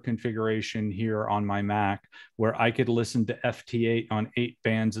software configuration here on my Mac where I could listen to FT8 on 8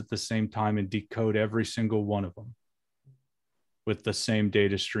 bands at the same time and decode every single one of them with the same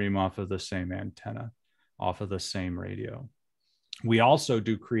data stream off of the same antenna, off of the same radio. We also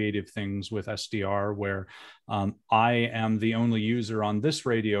do creative things with SDR where I am the only user on this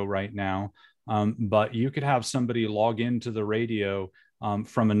radio right now, but you could have somebody log into the radio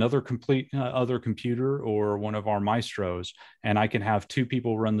from another other computer or one of our maestros, and I can have 2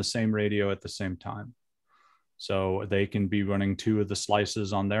 people run the same radio at the same time. So they can be running 2 of the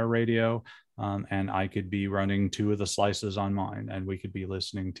slices on their radio, and I could be running 2 of the slices on mine, and we could be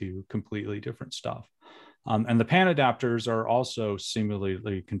listening to completely different stuff. And the pan adapters are also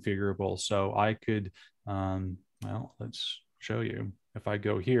similarly configurable. So I could, well, let's show you. If I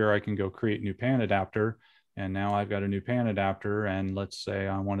go here, I can go create new pan adapter. And now I've got a new pan adapter. And let's say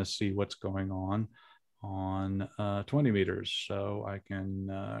I want to see what's going on 20 meters. So I can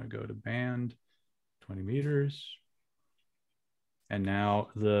go to band 20 meters. And now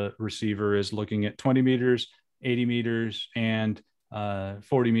the receiver is looking at 20 meters, 80 meters, and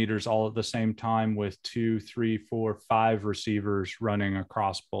 40 meters all at the same time with 2, 3, 4, 5 receivers running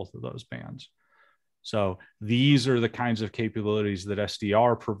across both of those bands. So these are the kinds of capabilities that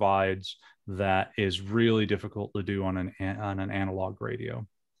SDR provides that is really difficult to do on an analog radio.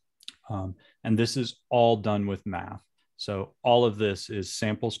 And this is all done with math. So all of this is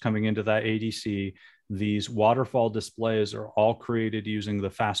samples coming into that ADC. These waterfall displays are all created using the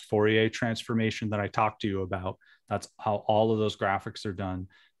fast Fourier transformation that I talked to you about. That's how all of those graphics are done.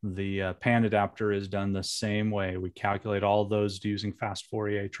 The pan adapter is done the same way. We calculate all of those using fast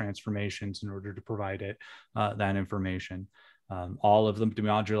Fourier transformations in order to provide it that information. All of the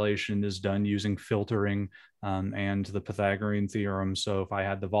demodulation is done using filtering and the Pythagorean theorem. So if I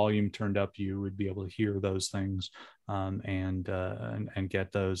had the volume turned up, you would be able to hear those things and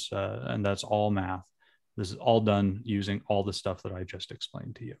get those. And that's all math. This is all done using all the stuff that I just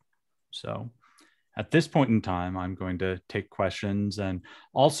explained to you. So at this point in time, I'm going to take questions and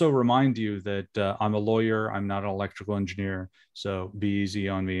also remind you that I'm a lawyer. I'm not an electrical engineer. So be easy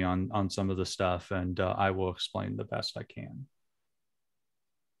on me on some of the stuff, and I will explain the best I can.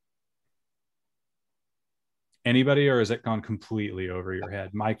 Anybody, or has it gone completely over your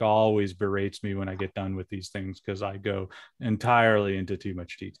head? Mike always berates me when I get done with these things because I go entirely into too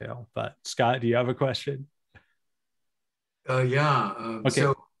much detail. But Scott, do you have a question? Yeah. Okay.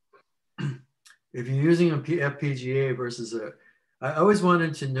 So if you're using a FPGA versus I always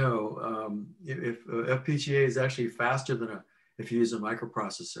wanted to know if FPGA is actually faster than if you use a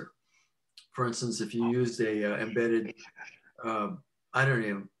microprocessor. For instance, if you used a embedded, I don't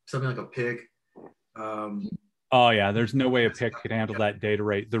know, something like a PIC. Oh yeah, there's no way a PIC could handle that data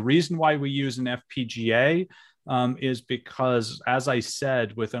rate. The reason why we use an FPGA is because, as I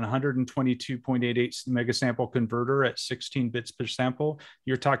said, with an 122.88 megasample converter at 16 bits per sample,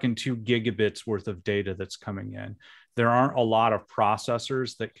 you're talking 2 gigabits worth of data that's coming in. There aren't a lot of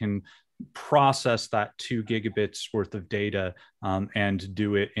processors that can process that 2 gigabits worth of data and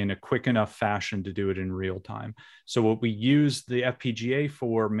do it in a quick enough fashion to do it in real time. So what we use the FPGA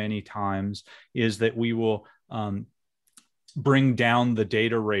for many times is that we will bring down the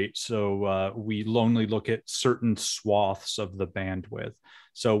data rate. So we only look at certain swaths of the bandwidth.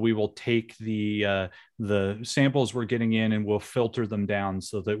 So we will take the samples we're getting in and we'll filter them down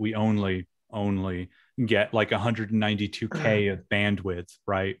so that we only get like 192K of bandwidth,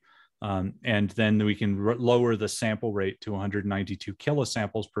 right? And then we can lower the sample rate to 192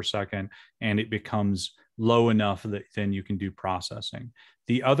 kilosamples per second, and it becomes low enough that then you can do processing.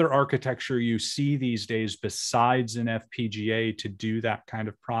 The other architecture you see these days besides an FPGA to do that kind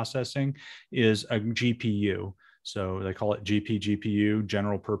of processing is a GPU. So they call it GPU,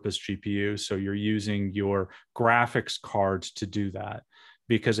 general purpose GPU. So you're using your graphics cards to do that,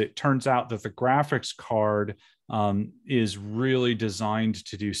 because it turns out that the graphics card is really designed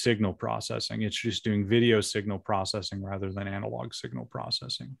to do signal processing. It's just doing video signal processing rather than analog signal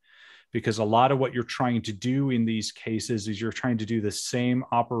processing. Because a lot of what you're trying to do in these cases is you're trying to do the same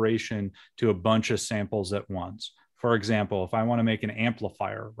operation to a bunch of samples at once. For example, if I want to make an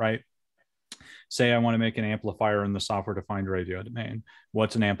amplifier, right? Say I want to make an amplifier in the software-defined radio domain.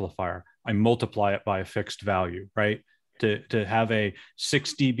 What's an amplifier? I multiply it by a fixed value, right? To have a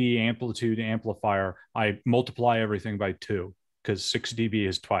 6 dB amplitude amplifier, I multiply everything by 2 because 6 dB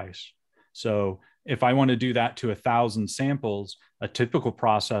is twice. So if I want to do that to 1,000 samples, a typical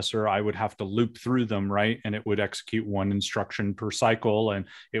processor, I would have to loop through them, right? And it would execute 1 instruction per cycle, and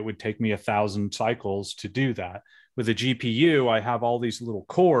it would take me 1,000 cycles to do that. With a GPU, I have all these little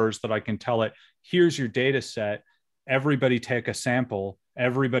cores that I can tell it, here's your data set. Everybody take a sample,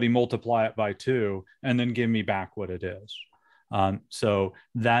 everybody multiply it by 2, and then give me back what it is. So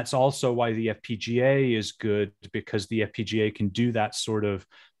that's also why the FPGA is good, because the FPGA can do that sort of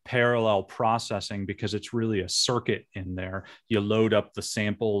parallel processing, because it's really a circuit in there. You load up the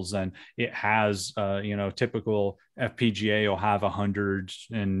samples and it has, typical FPGA will have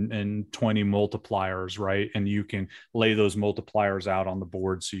 120 multipliers, right? And you can lay those multipliers out on the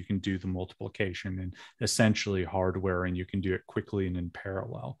board so you can do the multiplication and essentially hardware, and you can do it quickly and in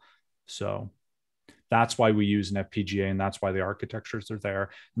parallel. So that's why we use an FPGA, and that's why the architectures are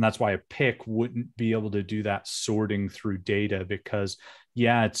there. And that's why a PIC wouldn't be able to do that sorting through data, because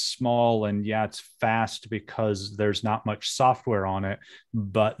yeah, it's small and yeah, it's fast because there's not much software on it,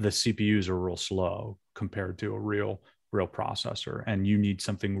 but the CPUs are real slow compared to a real processor. And you need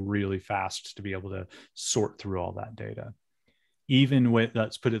something really fast to be able to sort through all that data. Even with,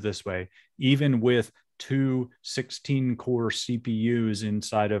 let's put it this way, even with 2 16-core CPUs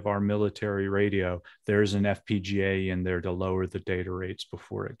inside of our military radio, there's an FPGA in there to lower the data rates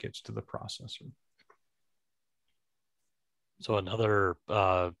before it gets to the processor. So another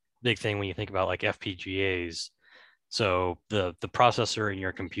big thing when you think about like FPGAs, so the processor in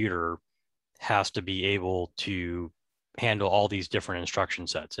your computer has to be able to handle all these different instruction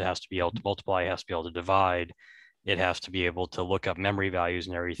sets. It has to be able to multiply, it has to be able to divide, it has to be able to look up memory values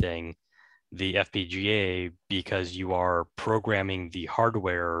and everything. The FPGA, because you are programming the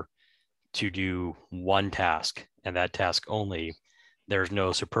hardware to do one task and that task only, there's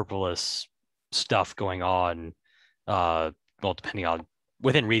no superfluous stuff going on, depending on,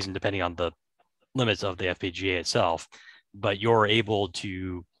 within reason, depending on the limits of the FPGA itself. But you're able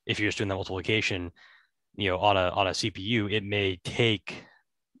to, if you're just doing the multiplication, on a CPU, it may take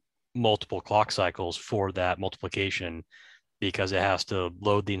multiple clock cycles for that multiplication, because it has to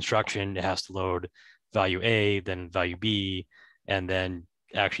load the instruction, it has to load value A, then value B, and then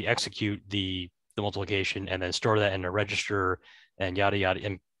actually execute the multiplication, and then store that in a register, and yada yada.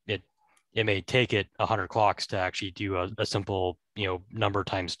 And it may take it 100 clocks to actually do a simple number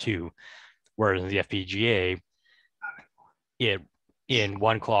times 2, whereas in the FPGA, it in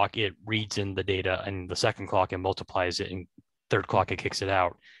one clock it reads in the data, and the second clock it multiplies it, and third clock it kicks it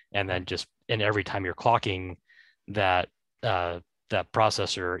out, and then and every time you're clocking that that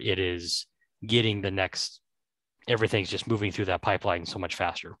processor, it is getting the next, everything's just moving through that pipeline so much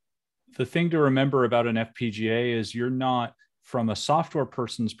faster. The thing to remember about an FPGA is you're not, from a software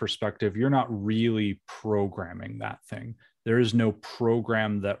person's perspective, you're not really programming that thing. There is no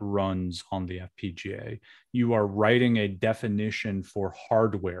program that runs on the FPGA. You are writing a definition for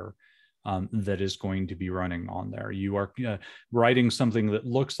hardware that is going to be running on there. You are writing something that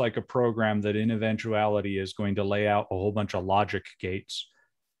looks like a program that in eventuality is going to lay out a whole bunch of logic gates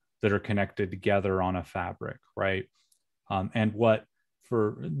that are connected together on a fabric, right? And what,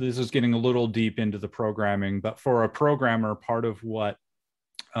 for this is getting a little deep into the programming, but for a programmer, part of what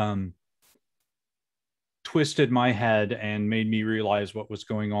twisted my head and made me realize what was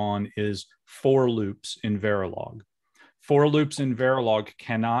going on is for loops in Verilog. For loops in Verilog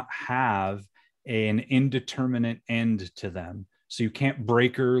cannot have an indeterminate end to them. So you can't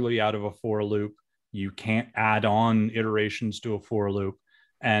break early out of a for loop. You can't add on iterations to a for loop.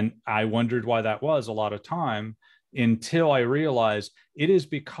 And I wondered why that was a lot of time, until I realized it is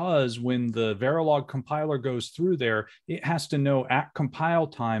because when the Verilog compiler goes through there, it has to know at compile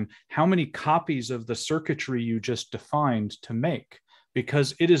time how many copies of the circuitry you just defined to make,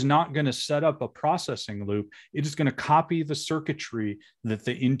 because it is not going to set up a processing loop. It is going to copy the circuitry that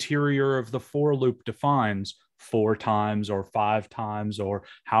the interior of the for loop defines 4 times or 5 times or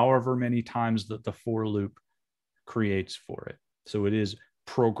however many times that the for loop creates for it. So it is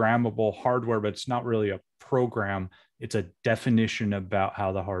programmable hardware, but it's not really a program. It's a definition about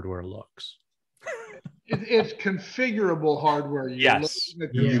how the hardware looks. It's configurable hardware. You're Yes, looking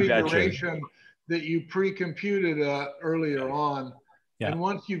at the configuration that you pre-computed earlier on. Yeah. And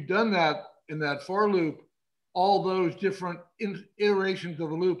once you've done that in that for loop, all those different iterations of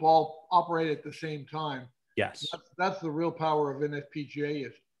the loop all operate at the same time. Yes. That's the real power of an FPGA,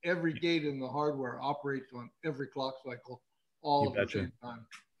 is every gate in the hardware operates on every clock cycle, all at the same time.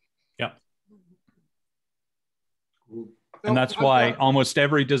 Yep. Cool. And that's why almost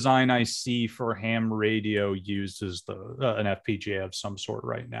every design I see for ham radio uses an FPGA of some sort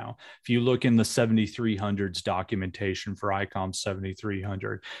right now. If you look in the 7300s documentation for ICOM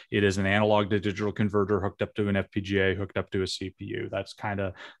 7300, it is an analog to digital converter hooked up to an FPGA, hooked up to a CPU. That's kind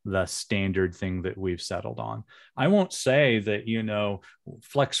of the standard thing that we've settled on. I won't say that,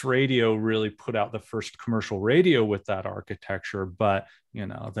 Flex Radio really put out the first commercial radio with that architecture, but,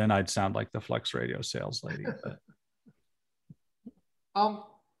 then I'd sound like the Flex Radio sales lady. But.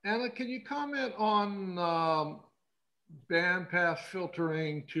 Anna, can you comment on bandpass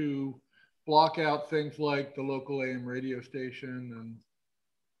filtering to block out things like the local AM radio station and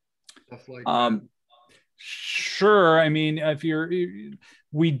stuff like that? Sure. I mean,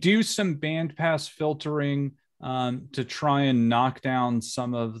 we do some bandpass filtering to try and knock down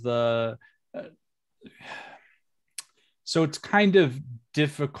some of the. So it's kind of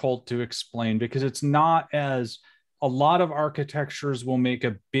difficult to explain because it's not as. A lot of architectures will make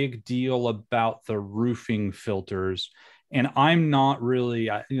a big deal about the roofing filters. And I'm not really,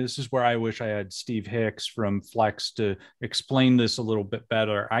 this is where I wish I had Steve Hicks from Flex to explain this a little bit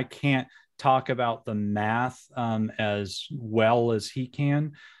better. I can't talk about the math as well as he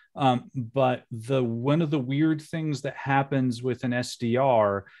can. But one of the weird things that happens with an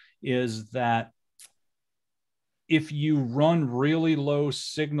SDR is that if you run really low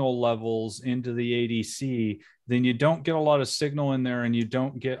signal levels into the ADC, then you don't get a lot of signal in there and you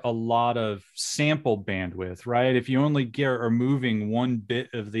don't get a lot of sample bandwidth, right? If you only are moving 1 bit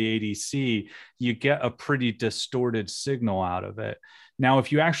of the ADC, you get a pretty distorted signal out of it. Now,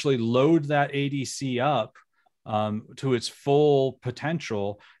 if you actually load that ADC up to its full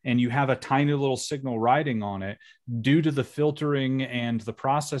potential and you have a tiny little signal riding on it, due to the filtering and the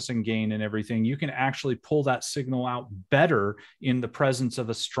processing gain and everything, you can actually pull that signal out better in the presence of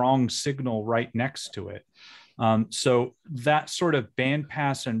a strong signal right next to it. So that sort of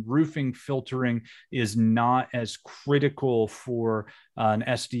bandpass and roofing filtering is not as critical for an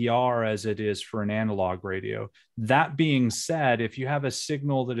SDR as it is for an analog radio. That being said, if you have a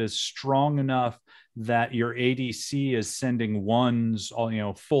signal that is strong enough that your ADC is sending ones,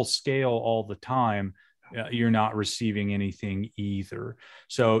 full scale all the time, you're not receiving anything either.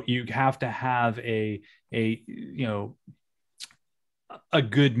 So you have to have a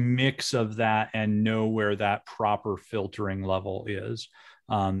good mix of that and know where that proper filtering level is.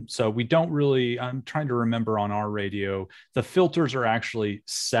 So we don't really, I'm trying to remember on our radio, the filters are actually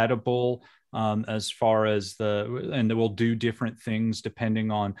settable as far as and they will do different things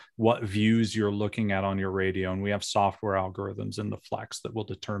depending on what views you're looking at on your radio. And we have software algorithms in the Flex that will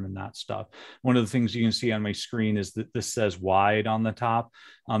determine that stuff. One of the things you can see on my screen is that this says wide on the top.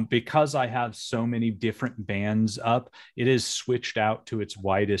 Because I have so many different bands up, it is switched out to its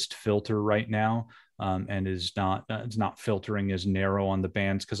widest filter right now. And it's not filtering as narrow on the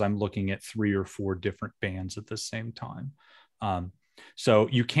bands because I'm looking at 3 or 4 different bands at the same time. So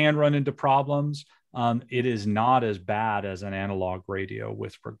you can run into problems. It is not as bad as an analog radio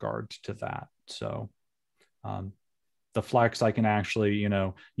with regards to that. So the Flex, I can actually,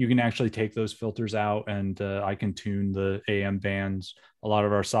 you can actually take those filters out, and I can tune the AM bands. A lot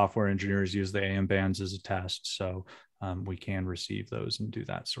of our software engineers use the AM bands as a test. So we can receive those and do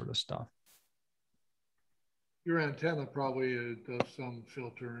that sort of stuff. Your antenna probably does some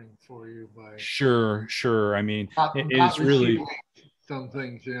filtering for you by Sure. I mean, not it's really some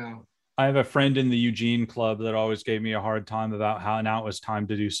things, yeah. I have a friend in the Eugene club that always gave me a hard time about how now it was time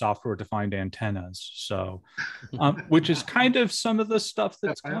to do software-defined antennas. So, which is kind of some of the stuff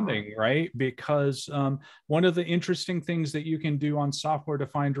that's coming, right? Because one of the interesting things that you can do on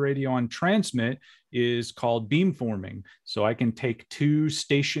software-defined radio on transmit is called beamforming. So I can take 2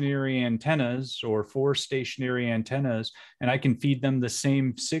 stationary antennas or 4 stationary antennas, and I can feed them the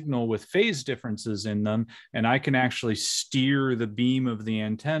same signal with phase differences in them. And I can actually steer the beam of the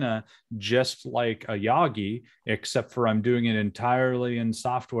antenna just like a Yagi, except for I'm doing it entirely in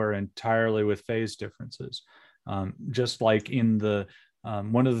software, entirely with phase differences. Just like in the,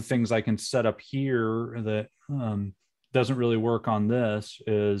 one of the things I can set up here that doesn't really work on this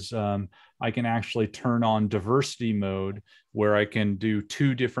is I can actually turn on diversity mode where I can do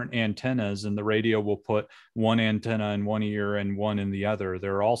 2 different antennas, and the radio will put one antenna in one ear and one in the other.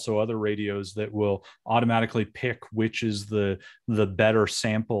 There are also other radios that will automatically pick which is the better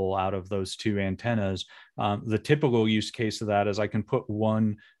sample out of those 2 antennas. The typical use case of that is I can put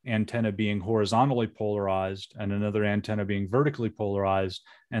one antenna being horizontally polarized and another antenna being vertically polarized,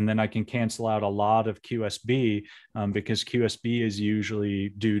 and then I can cancel out a lot of QSB because QSB is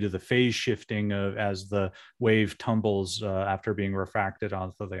usually due to the phase shifting as the wave tumbles after being refracted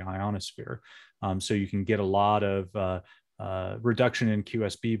onto the ionosphere. So you can get a lot of reduction in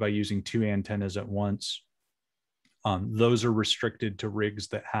QSB by using 2 antennas at once. Those are restricted to rigs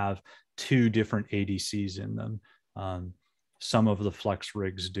that have 2 different ADCs in them. Some of the Flex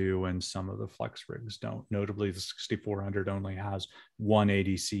rigs do, and some of the Flex rigs don't. Notably, the 6400 only has 1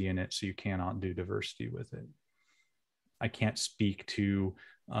 ADC in it, so you cannot do diversity with it. I can't speak to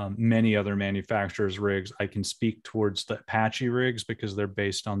many other manufacturers' rigs. I can speak towards the Apache rigs because they're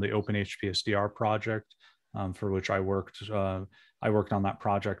based on the OpenHPSDR project, for which I worked. I worked on that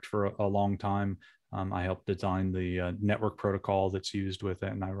project for a long time. I helped design the network protocol that's used with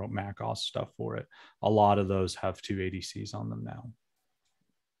it, and I wrote macOS stuff for it. A lot of those have 2 ADCs on them now.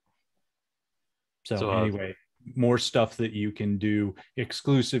 So anyway, more stuff that you can do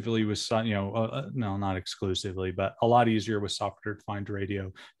exclusively with, no, not exclusively, but a lot easier with software-defined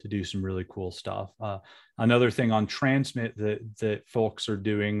radio to do some really cool stuff. Another thing on transmit that folks are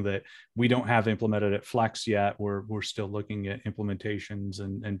doing that we don't have implemented at Flex yet, we're still looking at implementations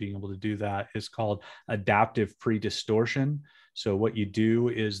and being able to do that, is called adaptive pre-distortion. So what you do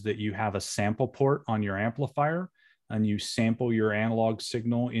is that you have a sample port on your amplifier, and you sample your analog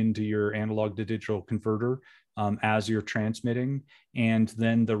signal into your analog to digital converter as you're transmitting. And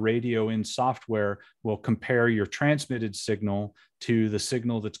then the radio in software will compare your transmitted signal to the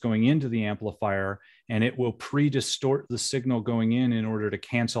signal that's going into the amplifier, and it will pre-distort the signal going in order to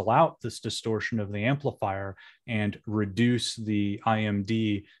cancel out this distortion of the amplifier and reduce the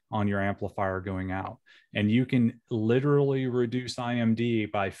IMD on your amplifier going out. And you can literally reduce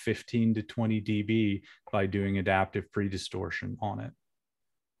IMD by 15 to 20 dB by doing adaptive pre-distortion on it,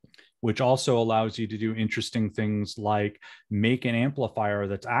 which also allows you to do interesting things like make an amplifier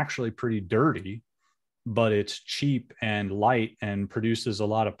that's actually pretty dirty, but it's cheap and light and produces a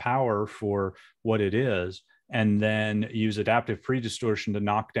lot of power for what it is, and then use adaptive pre-distortion to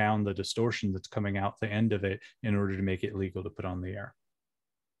knock down the distortion that's coming out the end of it in order to make it legal to put on the air.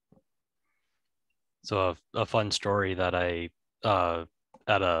 So a fun story that I at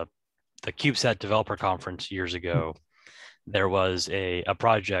the CubeSat developer conference years ago, there was a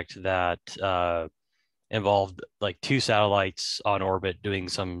project that involved like 2 satellites on orbit doing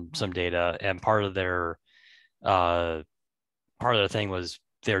some data, and uh, part of their thing was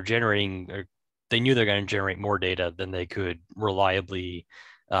they're generating, or they knew they're going to generate more data than they could reliably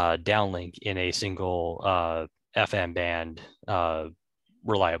downlink in a single FM band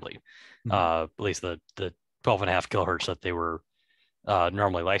reliably. At least the 12.5 kilohertz that they were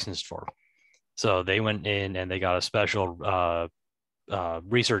normally licensed for. So they went in and they got a special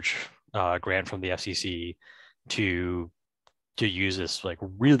research grant from the FCC to use this like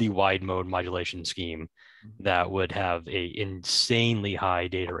really wide mode modulation scheme that would have a insanely high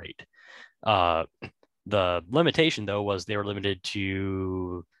data rate. The limitation though was they were limited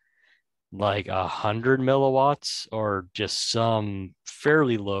to like 100 milliwatts or just some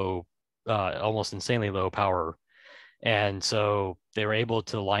fairly low, almost insanely low power. And so they were able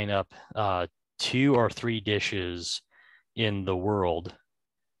to line up 2 or 3 dishes in the world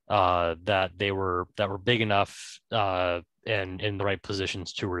that were big enough and in the right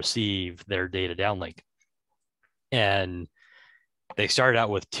positions to receive their data downlink. And they started out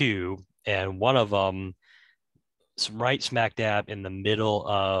with 2, and one of them, right smack dab in the middle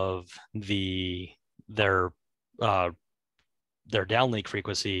of their downlink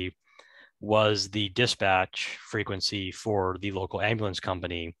frequency, was the dispatch frequency for the local ambulance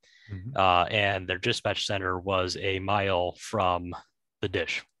company. And their dispatch center was a mile from the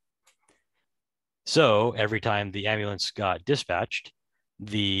dish. So every time the ambulance got dispatched,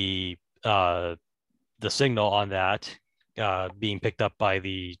 the signal on that being picked up by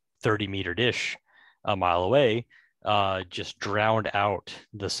the 30-meter dish a mile away just drowned out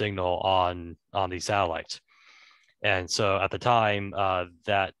the signal on these satellites. And so at the time,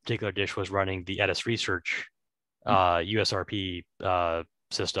 that particular dish was running the Edis Research USRP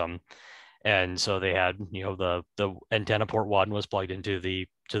system. And so they had, the antenna port 1 was plugged into the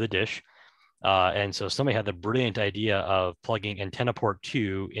dish. And so somebody had the brilliant idea of plugging antenna port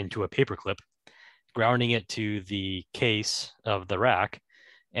 2 into a paperclip, grounding it to the case of the rack.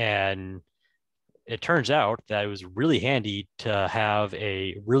 And it turns out that it was really handy to have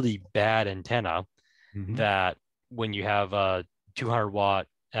a really bad antenna that when you have a 200-watt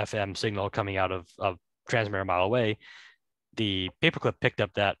FM signal coming out of transmitter a mile away, the paperclip picked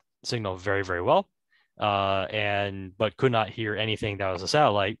up that signal very, very well, but could not hear anything that was a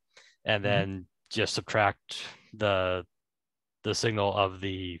satellite, and then just subtract the signal of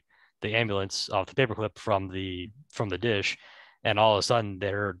the ambulance off the paperclip from the dish, and all of a sudden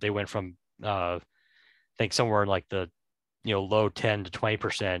they went from I think somewhere in like the low 10 to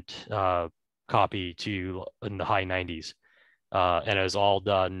 20% copy to in the high 90s, and it was all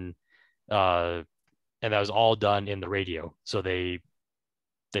done and that was all done in the radio. So they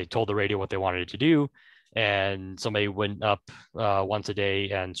told the radio what they wanted it to do, and somebody went up once a day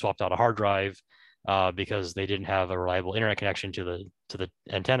and swapped out a hard drive because they didn't have a reliable internet connection to the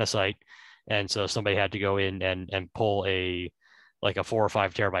antenna site. And so somebody had to go in and pull a 4 or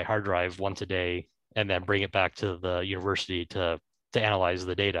 5 terabyte hard drive once a day and then bring it back to the university to analyze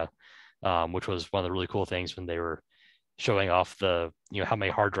the data, which was one of the really cool things when they were showing off how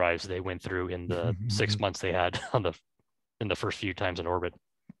many hard drives they went through in the 6 months they had in the first few times in orbit.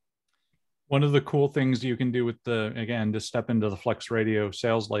 One of the cool things you can do with again, to step into the Flex Radio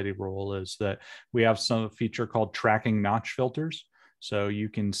sales lady role, is that we have some feature called tracking notch filters. So you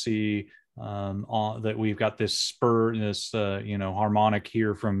can see that we've got this harmonic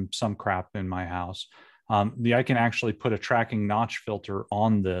here from some crap in my house. I can actually put a tracking notch filter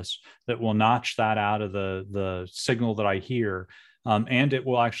on this that will notch that out of the signal that I hear. And it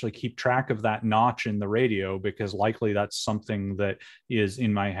will actually keep track of that notch in the radio, because likely that's something that is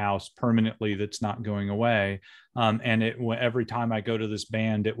in my house permanently that's not going away. And every time I go to this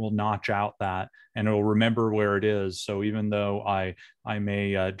band, it will notch out that, and it will remember where it is. So even though I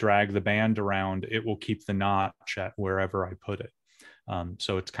may drag the band around, it will keep the notch at wherever I put it.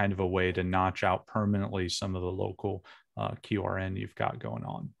 So it's kind of a way to notch out permanently some of the local QRN you've got going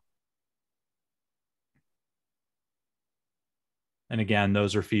on. And again,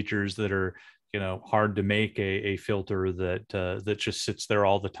 those are features that are, hard to make a filter that just sits there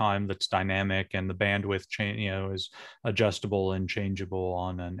all the time, that's dynamic, and the bandwidth is adjustable and changeable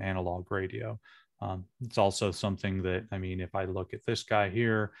on an analog radio. It's also something that, if I look at this guy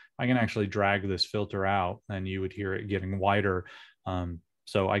here, I can actually drag this filter out and you would hear it getting wider.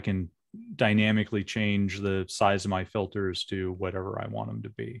 So I can dynamically change the size of my filters to whatever I want them to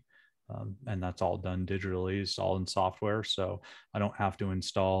be. And that's all done digitally. It's all in software. So I don't have to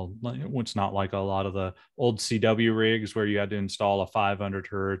install, it's not like a lot of the old CW rigs where you had to install a 500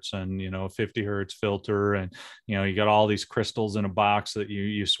 Hertz and, a 50 Hertz filter. And, you got all these crystals in a box that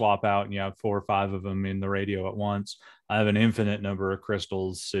you swap out and you have 4 or 5 of them in the radio at once. I have an infinite number of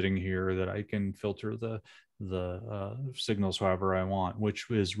crystals sitting here that I can filter the signals however I want, which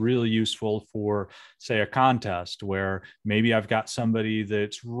is really useful for, say, a contest where maybe I've got somebody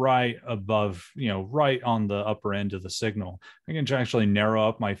that's right above, right on the upper end of the signal. I can actually narrow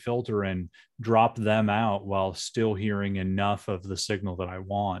up my filter and drop them out while still hearing enough of the signal that I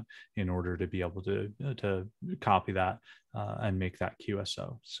want in order to be able to copy that and make that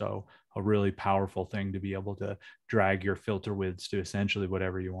QSO. So a really powerful thing to be able to drag your filter widths to essentially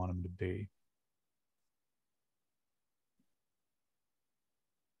whatever you want them to be.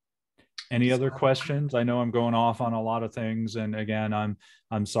 Any other questions? I know I'm going off on a lot of things, and again,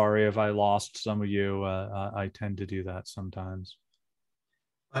 I'm sorry if I lost some of you. I tend to do that sometimes.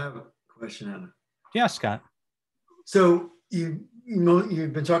 I have a question, Anna. Yeah, Scott. So you've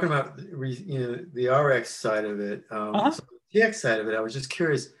been talking about the RX side of it, so the TX side of it. I was just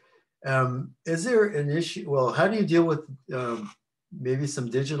curious. Is there an issue? Well, how do you deal with maybe some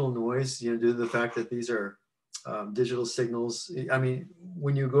digital noise? Due to the fact that these are digital signals. I mean,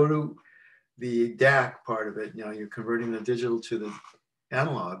 when you go to the DAC part of it, you're converting the digital to the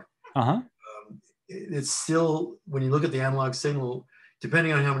analog. It's still, when you look at the analog signal,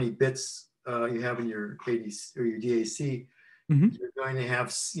 depending on how many bits you have in your ADC or your DAC, you're going to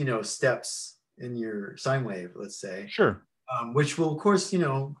have steps in your sine wave, let's say. Sure. Which will, of course,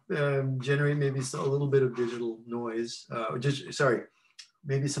 generate maybe a little bit of digital noise.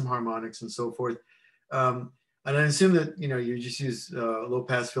 Maybe some harmonics and so forth. And I assume that you just use low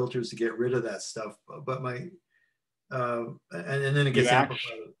pass filters to get rid of that stuff. But and then it gets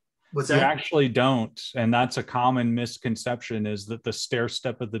amplified. What's that? You actually don't, and that's a common misconception, is that the stair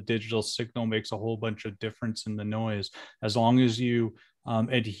step of the digital signal makes a whole bunch of difference in the noise. As long as you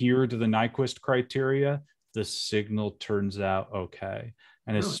adhere to the Nyquist criteria, the signal turns out okay.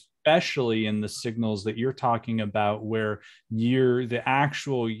 And Really? Especially in the signals that you're talking about, where the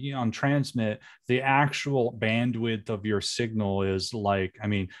actual, on transmit, the actual bandwidth of your signal is like, I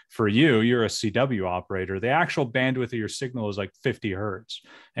mean, for you're a CW operator, the actual bandwidth of your signal is like 50 Hertz.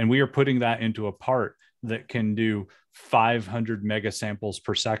 And we are putting that into a part that can do 500 megasamples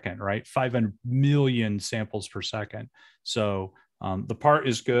per second, right? 500 million samples per second. So the part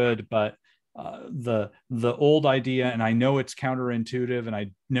is good, but the old idea, and I know it's counterintuitive, and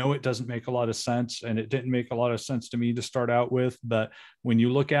I know it doesn't make a lot of sense, and it didn't make a lot of sense to me to start out with, but when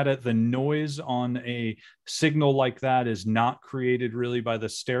you look at it, the noise on a signal like that is not created really by the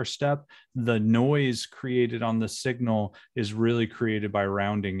stair step. The noise created on the signal is really created by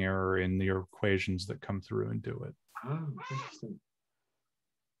rounding error in the equations that come through and do it. Oh,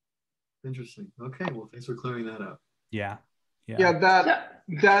 interesting. Okay, well, thanks for clearing that up. Yeah.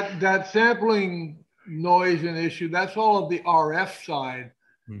 That sampling noise and issue, that's all of the RF side.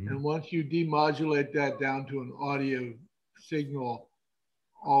 And once you demodulate that down to an audio signal,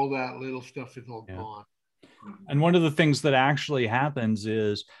 all that little stuff is all gone. And one of the things that actually happens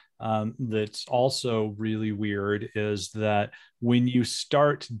is that's also really weird is that when you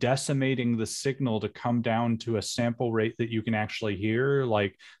start decimating the signal to come down to a sample rate that you can actually hear,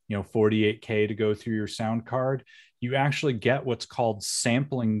 like 48K to go through your sound card, you actually get what's called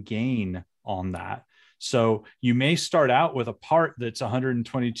sampling gain on that. So you may start out with a part that's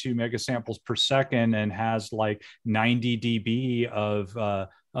 122 megasamples per second and has like 90 dB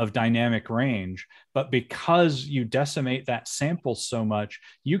of dynamic range. But because you decimate that sample so much,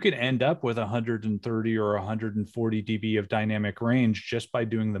 you could end up with 130 or 140 dB of dynamic range just by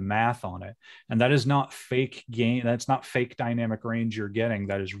doing the math on it. And that is not fake gain. That's not fake dynamic range you're getting.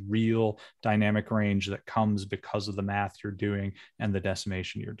 That is real dynamic range that comes because of the math you're doing and the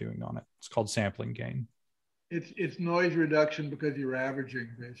decimation you're doing on it. It's called sampling gain. It's noise reduction because you're averaging,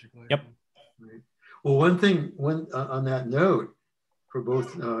 basically. Yep. Right. Well, one thing on that note, for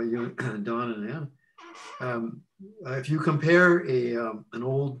both you, Don and Ann, if you compare an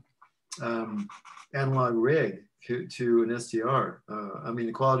old analog rig to an SDR, I mean,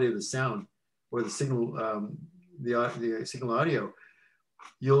 the quality of the sound or the signal, the signal audio,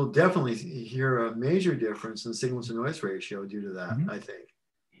 you'll definitely hear a major difference in signal to noise ratio due to that, I think.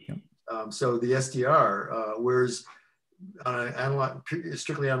 So the SDR, whereas on an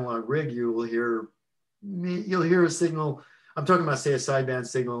strictly analog rig, you'll hear a signal. I'm talking about, say, a sideband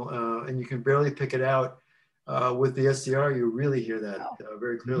signal, and you can barely pick it out. With the SDR, you really hear that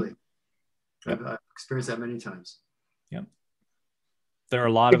very clearly. I've experienced that many times. Yep. There are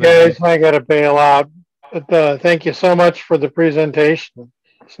a lot Hey of guys, I got to bail out. But thank you so much for the presentation.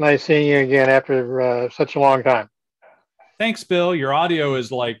 It's nice seeing you again after such a long time. Thanks, Bill. Your audio is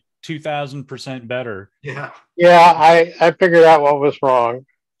like 2,000% better. Yeah. Yeah, I figured out what was wrong.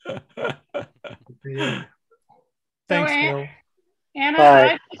 Yeah. Thanks, So, Bill. Anna,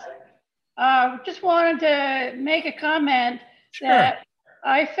 Bye. I just wanted to make a comment Sure. that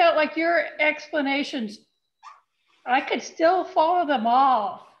I felt like your explanations, I could still follow them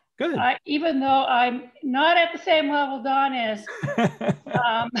all, Good. even though I'm not at the same level Don is.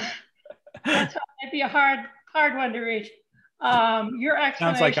 That's might be a hard one to reach. Your explanations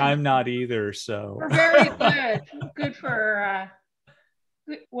Sounds like I'm not either. So were very good. Good for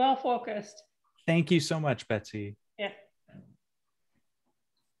well focused. thank you so much, Betsy. Yeah.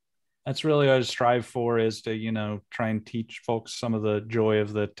 That's really what I strive for, is to, you know, try and teach folks some of the joy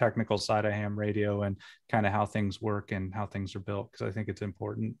of the technical side of ham radio and kind of how things work and how things are built, because I think it's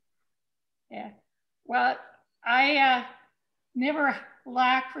important. Yeah. Well, I never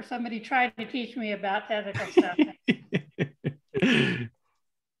lack for somebody trying to teach me about technical stuff.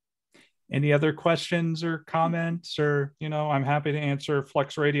 Any other questions or comments? Or, you know, I'm happy to answer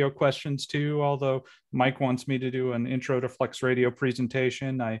Flex Radio questions too, although Mike wants me to do an intro to Flex Radio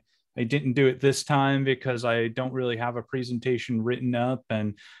presentation. I didn't do it this time because I don't really have a presentation written up,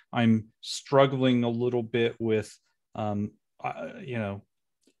 and I'm struggling a little bit with, you know,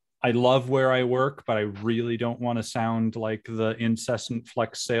 I love where I work, but I really don't want to sound like the incessant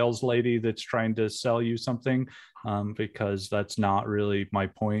Flex sales lady that's trying to sell you something, because that's not really my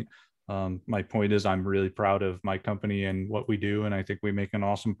point. My point is I'm really proud of my company and what we do, and I think we make an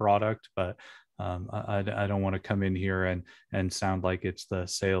awesome product, but I don't want to come in here and sound like it's the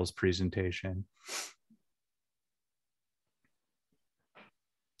sales presentation.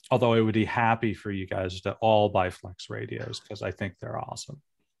 Although I would be happy for you guys to all buy Flex radios because I think they're awesome.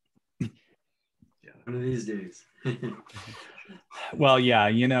 Yeah, one of these days. Well, yeah,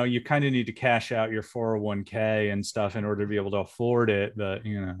 you know, you kind of need to cash out your 401k and stuff in order to be able to afford it, but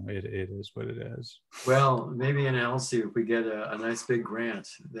you know, it is what it is. Well, maybe in LC, if we get a nice big grant,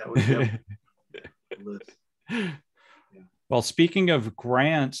 that would yeah. Well, speaking of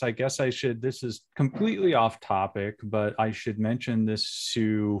grants, I guess this is completely off topic, but I should mention this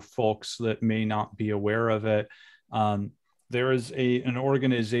to folks that may not be aware of it. There is an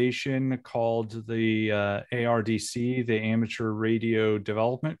organization called the ARDC, the Amateur Radio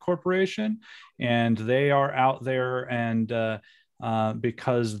Development Corporation, and they are out there, and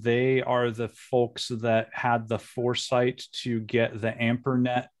because they are the folks that had the foresight to get the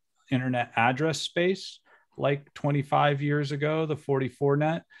AmperNet internet address space like 25 years ago, the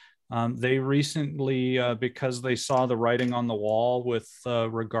 44net. They recently, because they saw the writing on the wall with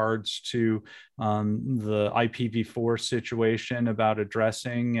regards to the IPv4 situation about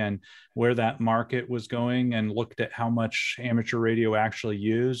addressing and where that market was going, and looked at how much amateur radio actually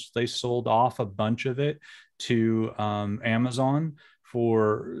used, they sold off a bunch of it to Amazon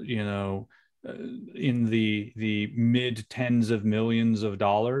for, you know, in the mid tens of millions of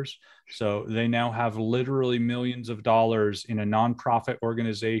dollars. So they now have literally millions of dollars in a nonprofit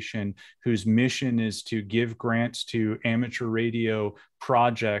organization whose mission is to give grants to amateur radio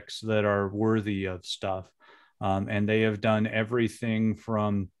projects that are worthy of stuff. And they have done everything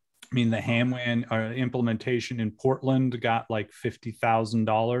from, I mean, the HamWAN implementation in Portland got like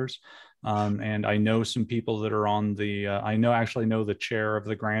 $50,000. And I know some people that are on the, I actually know the chair of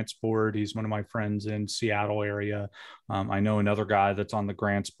the grants board. He's one of my friends in Seattle area. I know another guy that's on the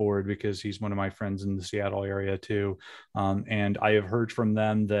grants board because he's one of my friends in the Seattle area too. And I have heard from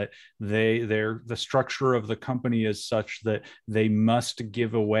them that the structure of the company is such that they must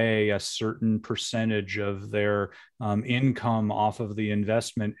give away a certain percentage of their income off of the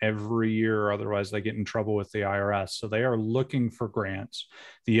investment every year. Otherwise they get in trouble with the IRS. So they are looking for grants.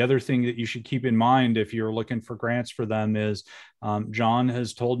 The other thing that you should keep in mind if you're looking for grants for them is John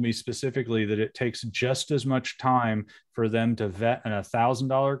has told me specifically that it takes just as much time for them to vet an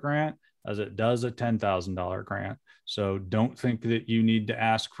 $1,000 grant as it does a $10,000 grant. So don't think that you need to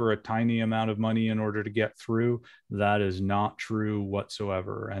ask for a tiny amount of money in order to get through. That is not true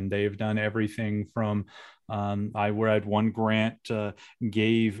whatsoever. And they've done everything from I read one grant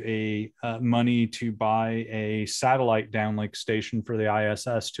gave money to buy a satellite downlink station for the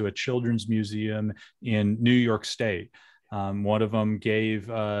ISS to a children's museum in New York State. One of them gave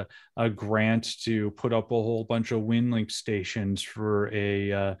a grant to put up a whole bunch of WinLink stations for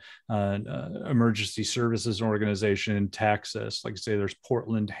a emergency services organization in Texas. Like I say, there's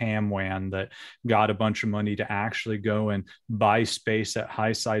Portland Hamwan that got a bunch of money to actually go and buy space at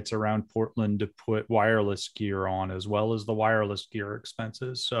high sites around Portland to put wireless gear on, as well as the wireless gear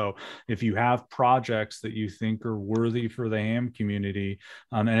expenses. So if you have projects that you think are worthy for the ham community,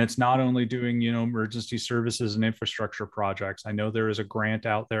 and it's not only doing, emergency services and infrastructure projects. I know there is a grant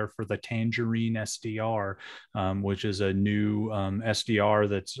out there for the Tangerine SDR, which is a new SDR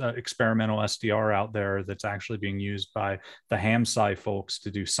that's experimental SDR out there that's actually being used by the ham sci folks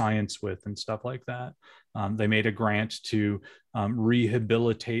to do science with and stuff like that. They made a grant to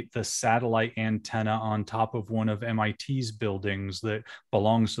rehabilitate the satellite antenna on top of one of MIT's buildings that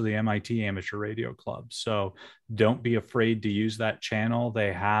belongs to the MIT Amateur Radio Club. So don't be afraid to use that channel.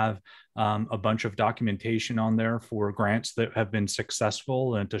 They have a bunch of documentation on there for grants that have been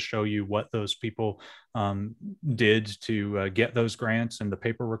successful and to show you what those people did to get those grants and the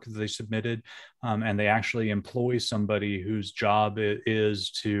paperwork that they submitted. And they actually employ somebody whose job it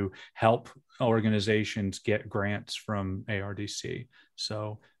is to help organizations get grants from ARDC.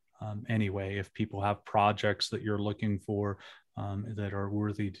 So anyway, if people have projects that you're looking for that are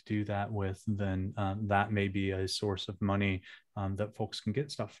worthy to do that with, then that may be a source of money that folks can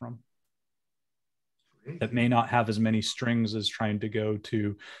get stuff from. That may not have as many strings as trying to go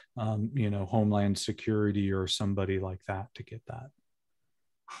to, Homeland Security or somebody like that to get that.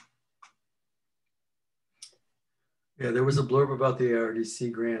 Yeah, there was a blurb about the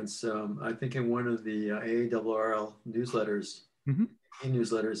ARDC grants. I think in one of the AARL newsletters,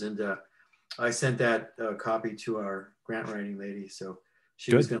 e-newsletters, and I sent that copy to our grant writing lady, so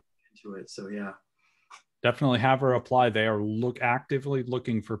she was going to look into it. So yeah, definitely have her apply. They are actively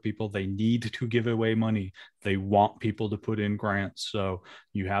looking for people. They need to give away money. They want people to put in grants. So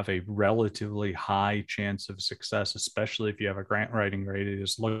you have a relatively high chance of success, especially if you have a grant writing lady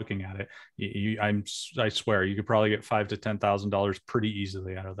just looking at it. I swear you could probably get $5,000 to $10,000 pretty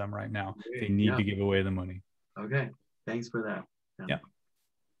easily out of them right now. They need to give away the money. Okay, thanks for that. Yeah.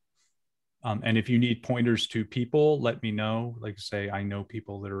 And if you need pointers to people, let me know. Like I say, I know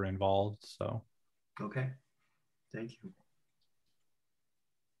people that are involved. So. Okay, thank you.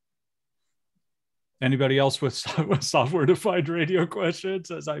 Anybody else with software-defined radio questions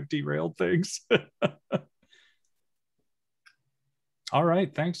as I've derailed things? All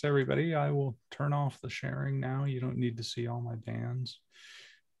right, thanks everybody. I will turn off the sharing now. You don't need to see all my bands.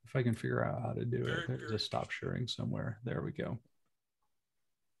 If I can figure out how to do it, there's a stop sharing somewhere. There we go.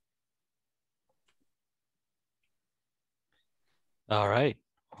 All right.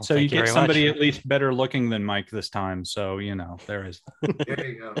 Well, so you get somebody at least better looking than Mike this time. So, there is. There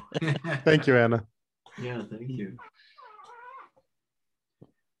you go. Thank you, Anna. Yeah, thank you.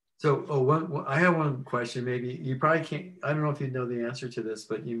 So I have one question. Maybe you probably can't, I don't know if you know the answer to this,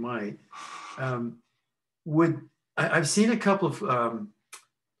 but you might. I've seen a couple of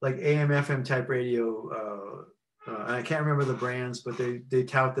like AM, FM type radio, I can't remember the brands, but they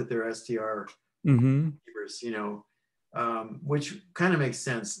tout that they're SDR receivers, which kind of makes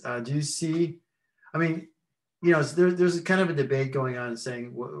sense. Do you see, there's kind of a debate going on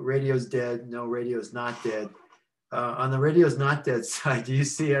saying radio's dead. No, radio's not dead. On the radio's not dead side, do you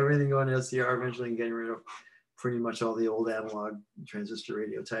see everything going to SDR eventually and getting rid of pretty much all the old analog transistor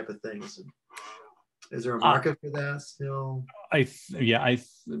radio type of things? And is there a market for that still? I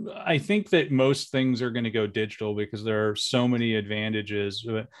think that most things are going to go digital because there are so many advantages.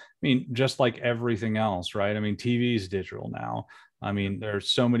 Just like everything else, right? TV is digital now. There are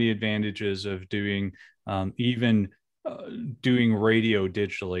so many advantages of doing doing radio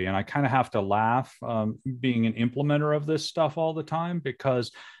digitally. And I kind of have to laugh being an implementer of this stuff all the time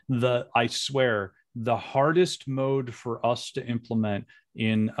because I swear the hardest mode for us to implement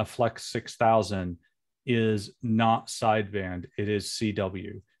in a Flex 6000 is not sideband, it is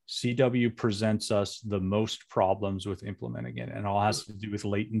CW. CW presents us the most problems with implementing it, and all has to do with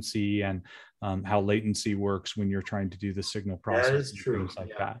latency and how latency works when you're trying to do the signal processing, things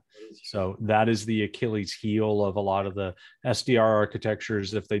like that. So that is the Achilles heel of a lot of the SDR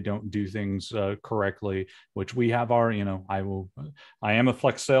architectures if they don't do things correctly, which we have our, I am a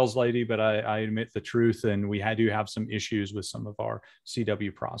Flex sales lady, but I admit the truth, and we do have some issues with some of our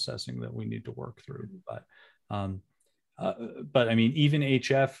CW processing that we need to work through. But even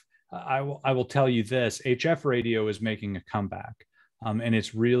HF, I will tell you this, HF radio is making a comeback. And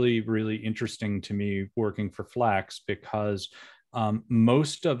it's really, really interesting to me working for Flex because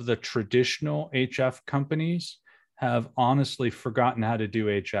most of the traditional HF companies have honestly forgotten how to do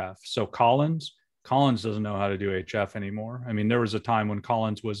HF. So Collins, Collins doesn't know how to do HF anymore. I mean, there was a time when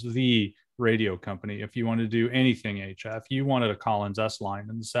Collins was the radio company. If you wanted to do anything HF, you wanted a Collins S line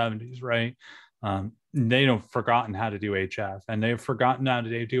in the 70s, right? They have forgotten how to do HF, and they've forgotten how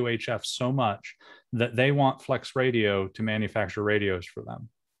to do HF so much that they want Flex Radio to manufacture radios for them.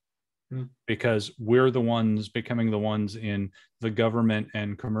 Because we're the ones becoming the ones in the government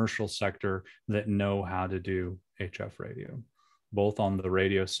and commercial sector that know how to do HF radio, both on the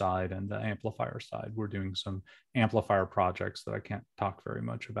radio side and the amplifier side. We're doing some amplifier projects that I can't talk very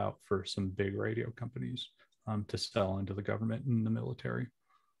much about for some big radio companies to sell into the government and the military.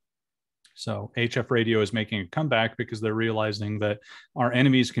 So HF radio is making a comeback because they're realizing that our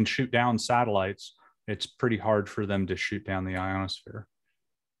enemies can shoot down satellites. It's pretty hard for them to shoot down the ionosphere.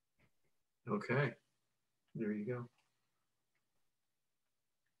 Okay, there you go.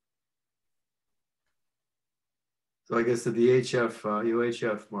 So I guess the VHF,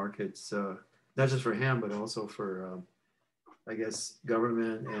 UHF markets, not just for ham, but also for, I guess,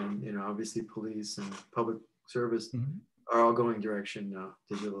 government and, you know, obviously police and public service are all going direction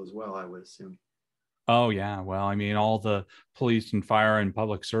digital as well, I would assume. Oh, yeah. Well, I mean, all the police and fire and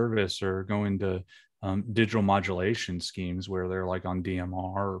public service are going to digital modulation schemes where they're like on DMR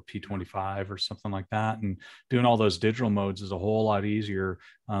or P25 or something like that. And doing all those digital modes is a whole lot easier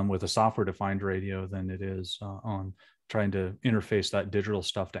with a software defined radio than it is on trying to interface that digital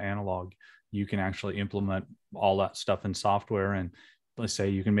stuff to analog. You can actually implement all that stuff in software. And let's say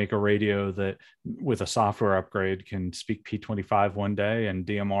you can make a radio that with a software upgrade can speak P25 one day and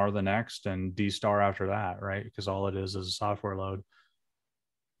DMR the next and D star after that, right? Because all it is a software load.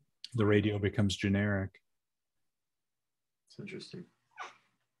 The radio becomes generic. It's interesting.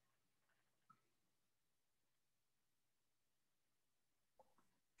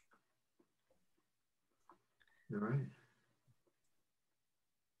 All right.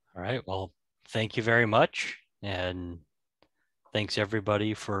 All right. Well, thank you very much. And thanks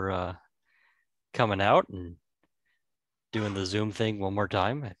everybody for coming out and doing the Zoom thing one more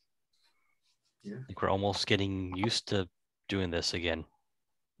time. Yeah. I think we're almost getting used to doing this again,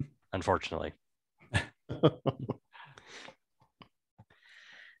 unfortunately.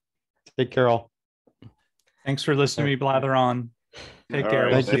 Take care, all. Thanks for listening to me blather on. Take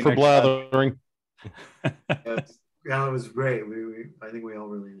care. Thank you for blathering. Yeah, it was great. I think we all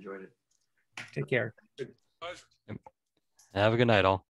really enjoyed it. Take care. Have a good night, all.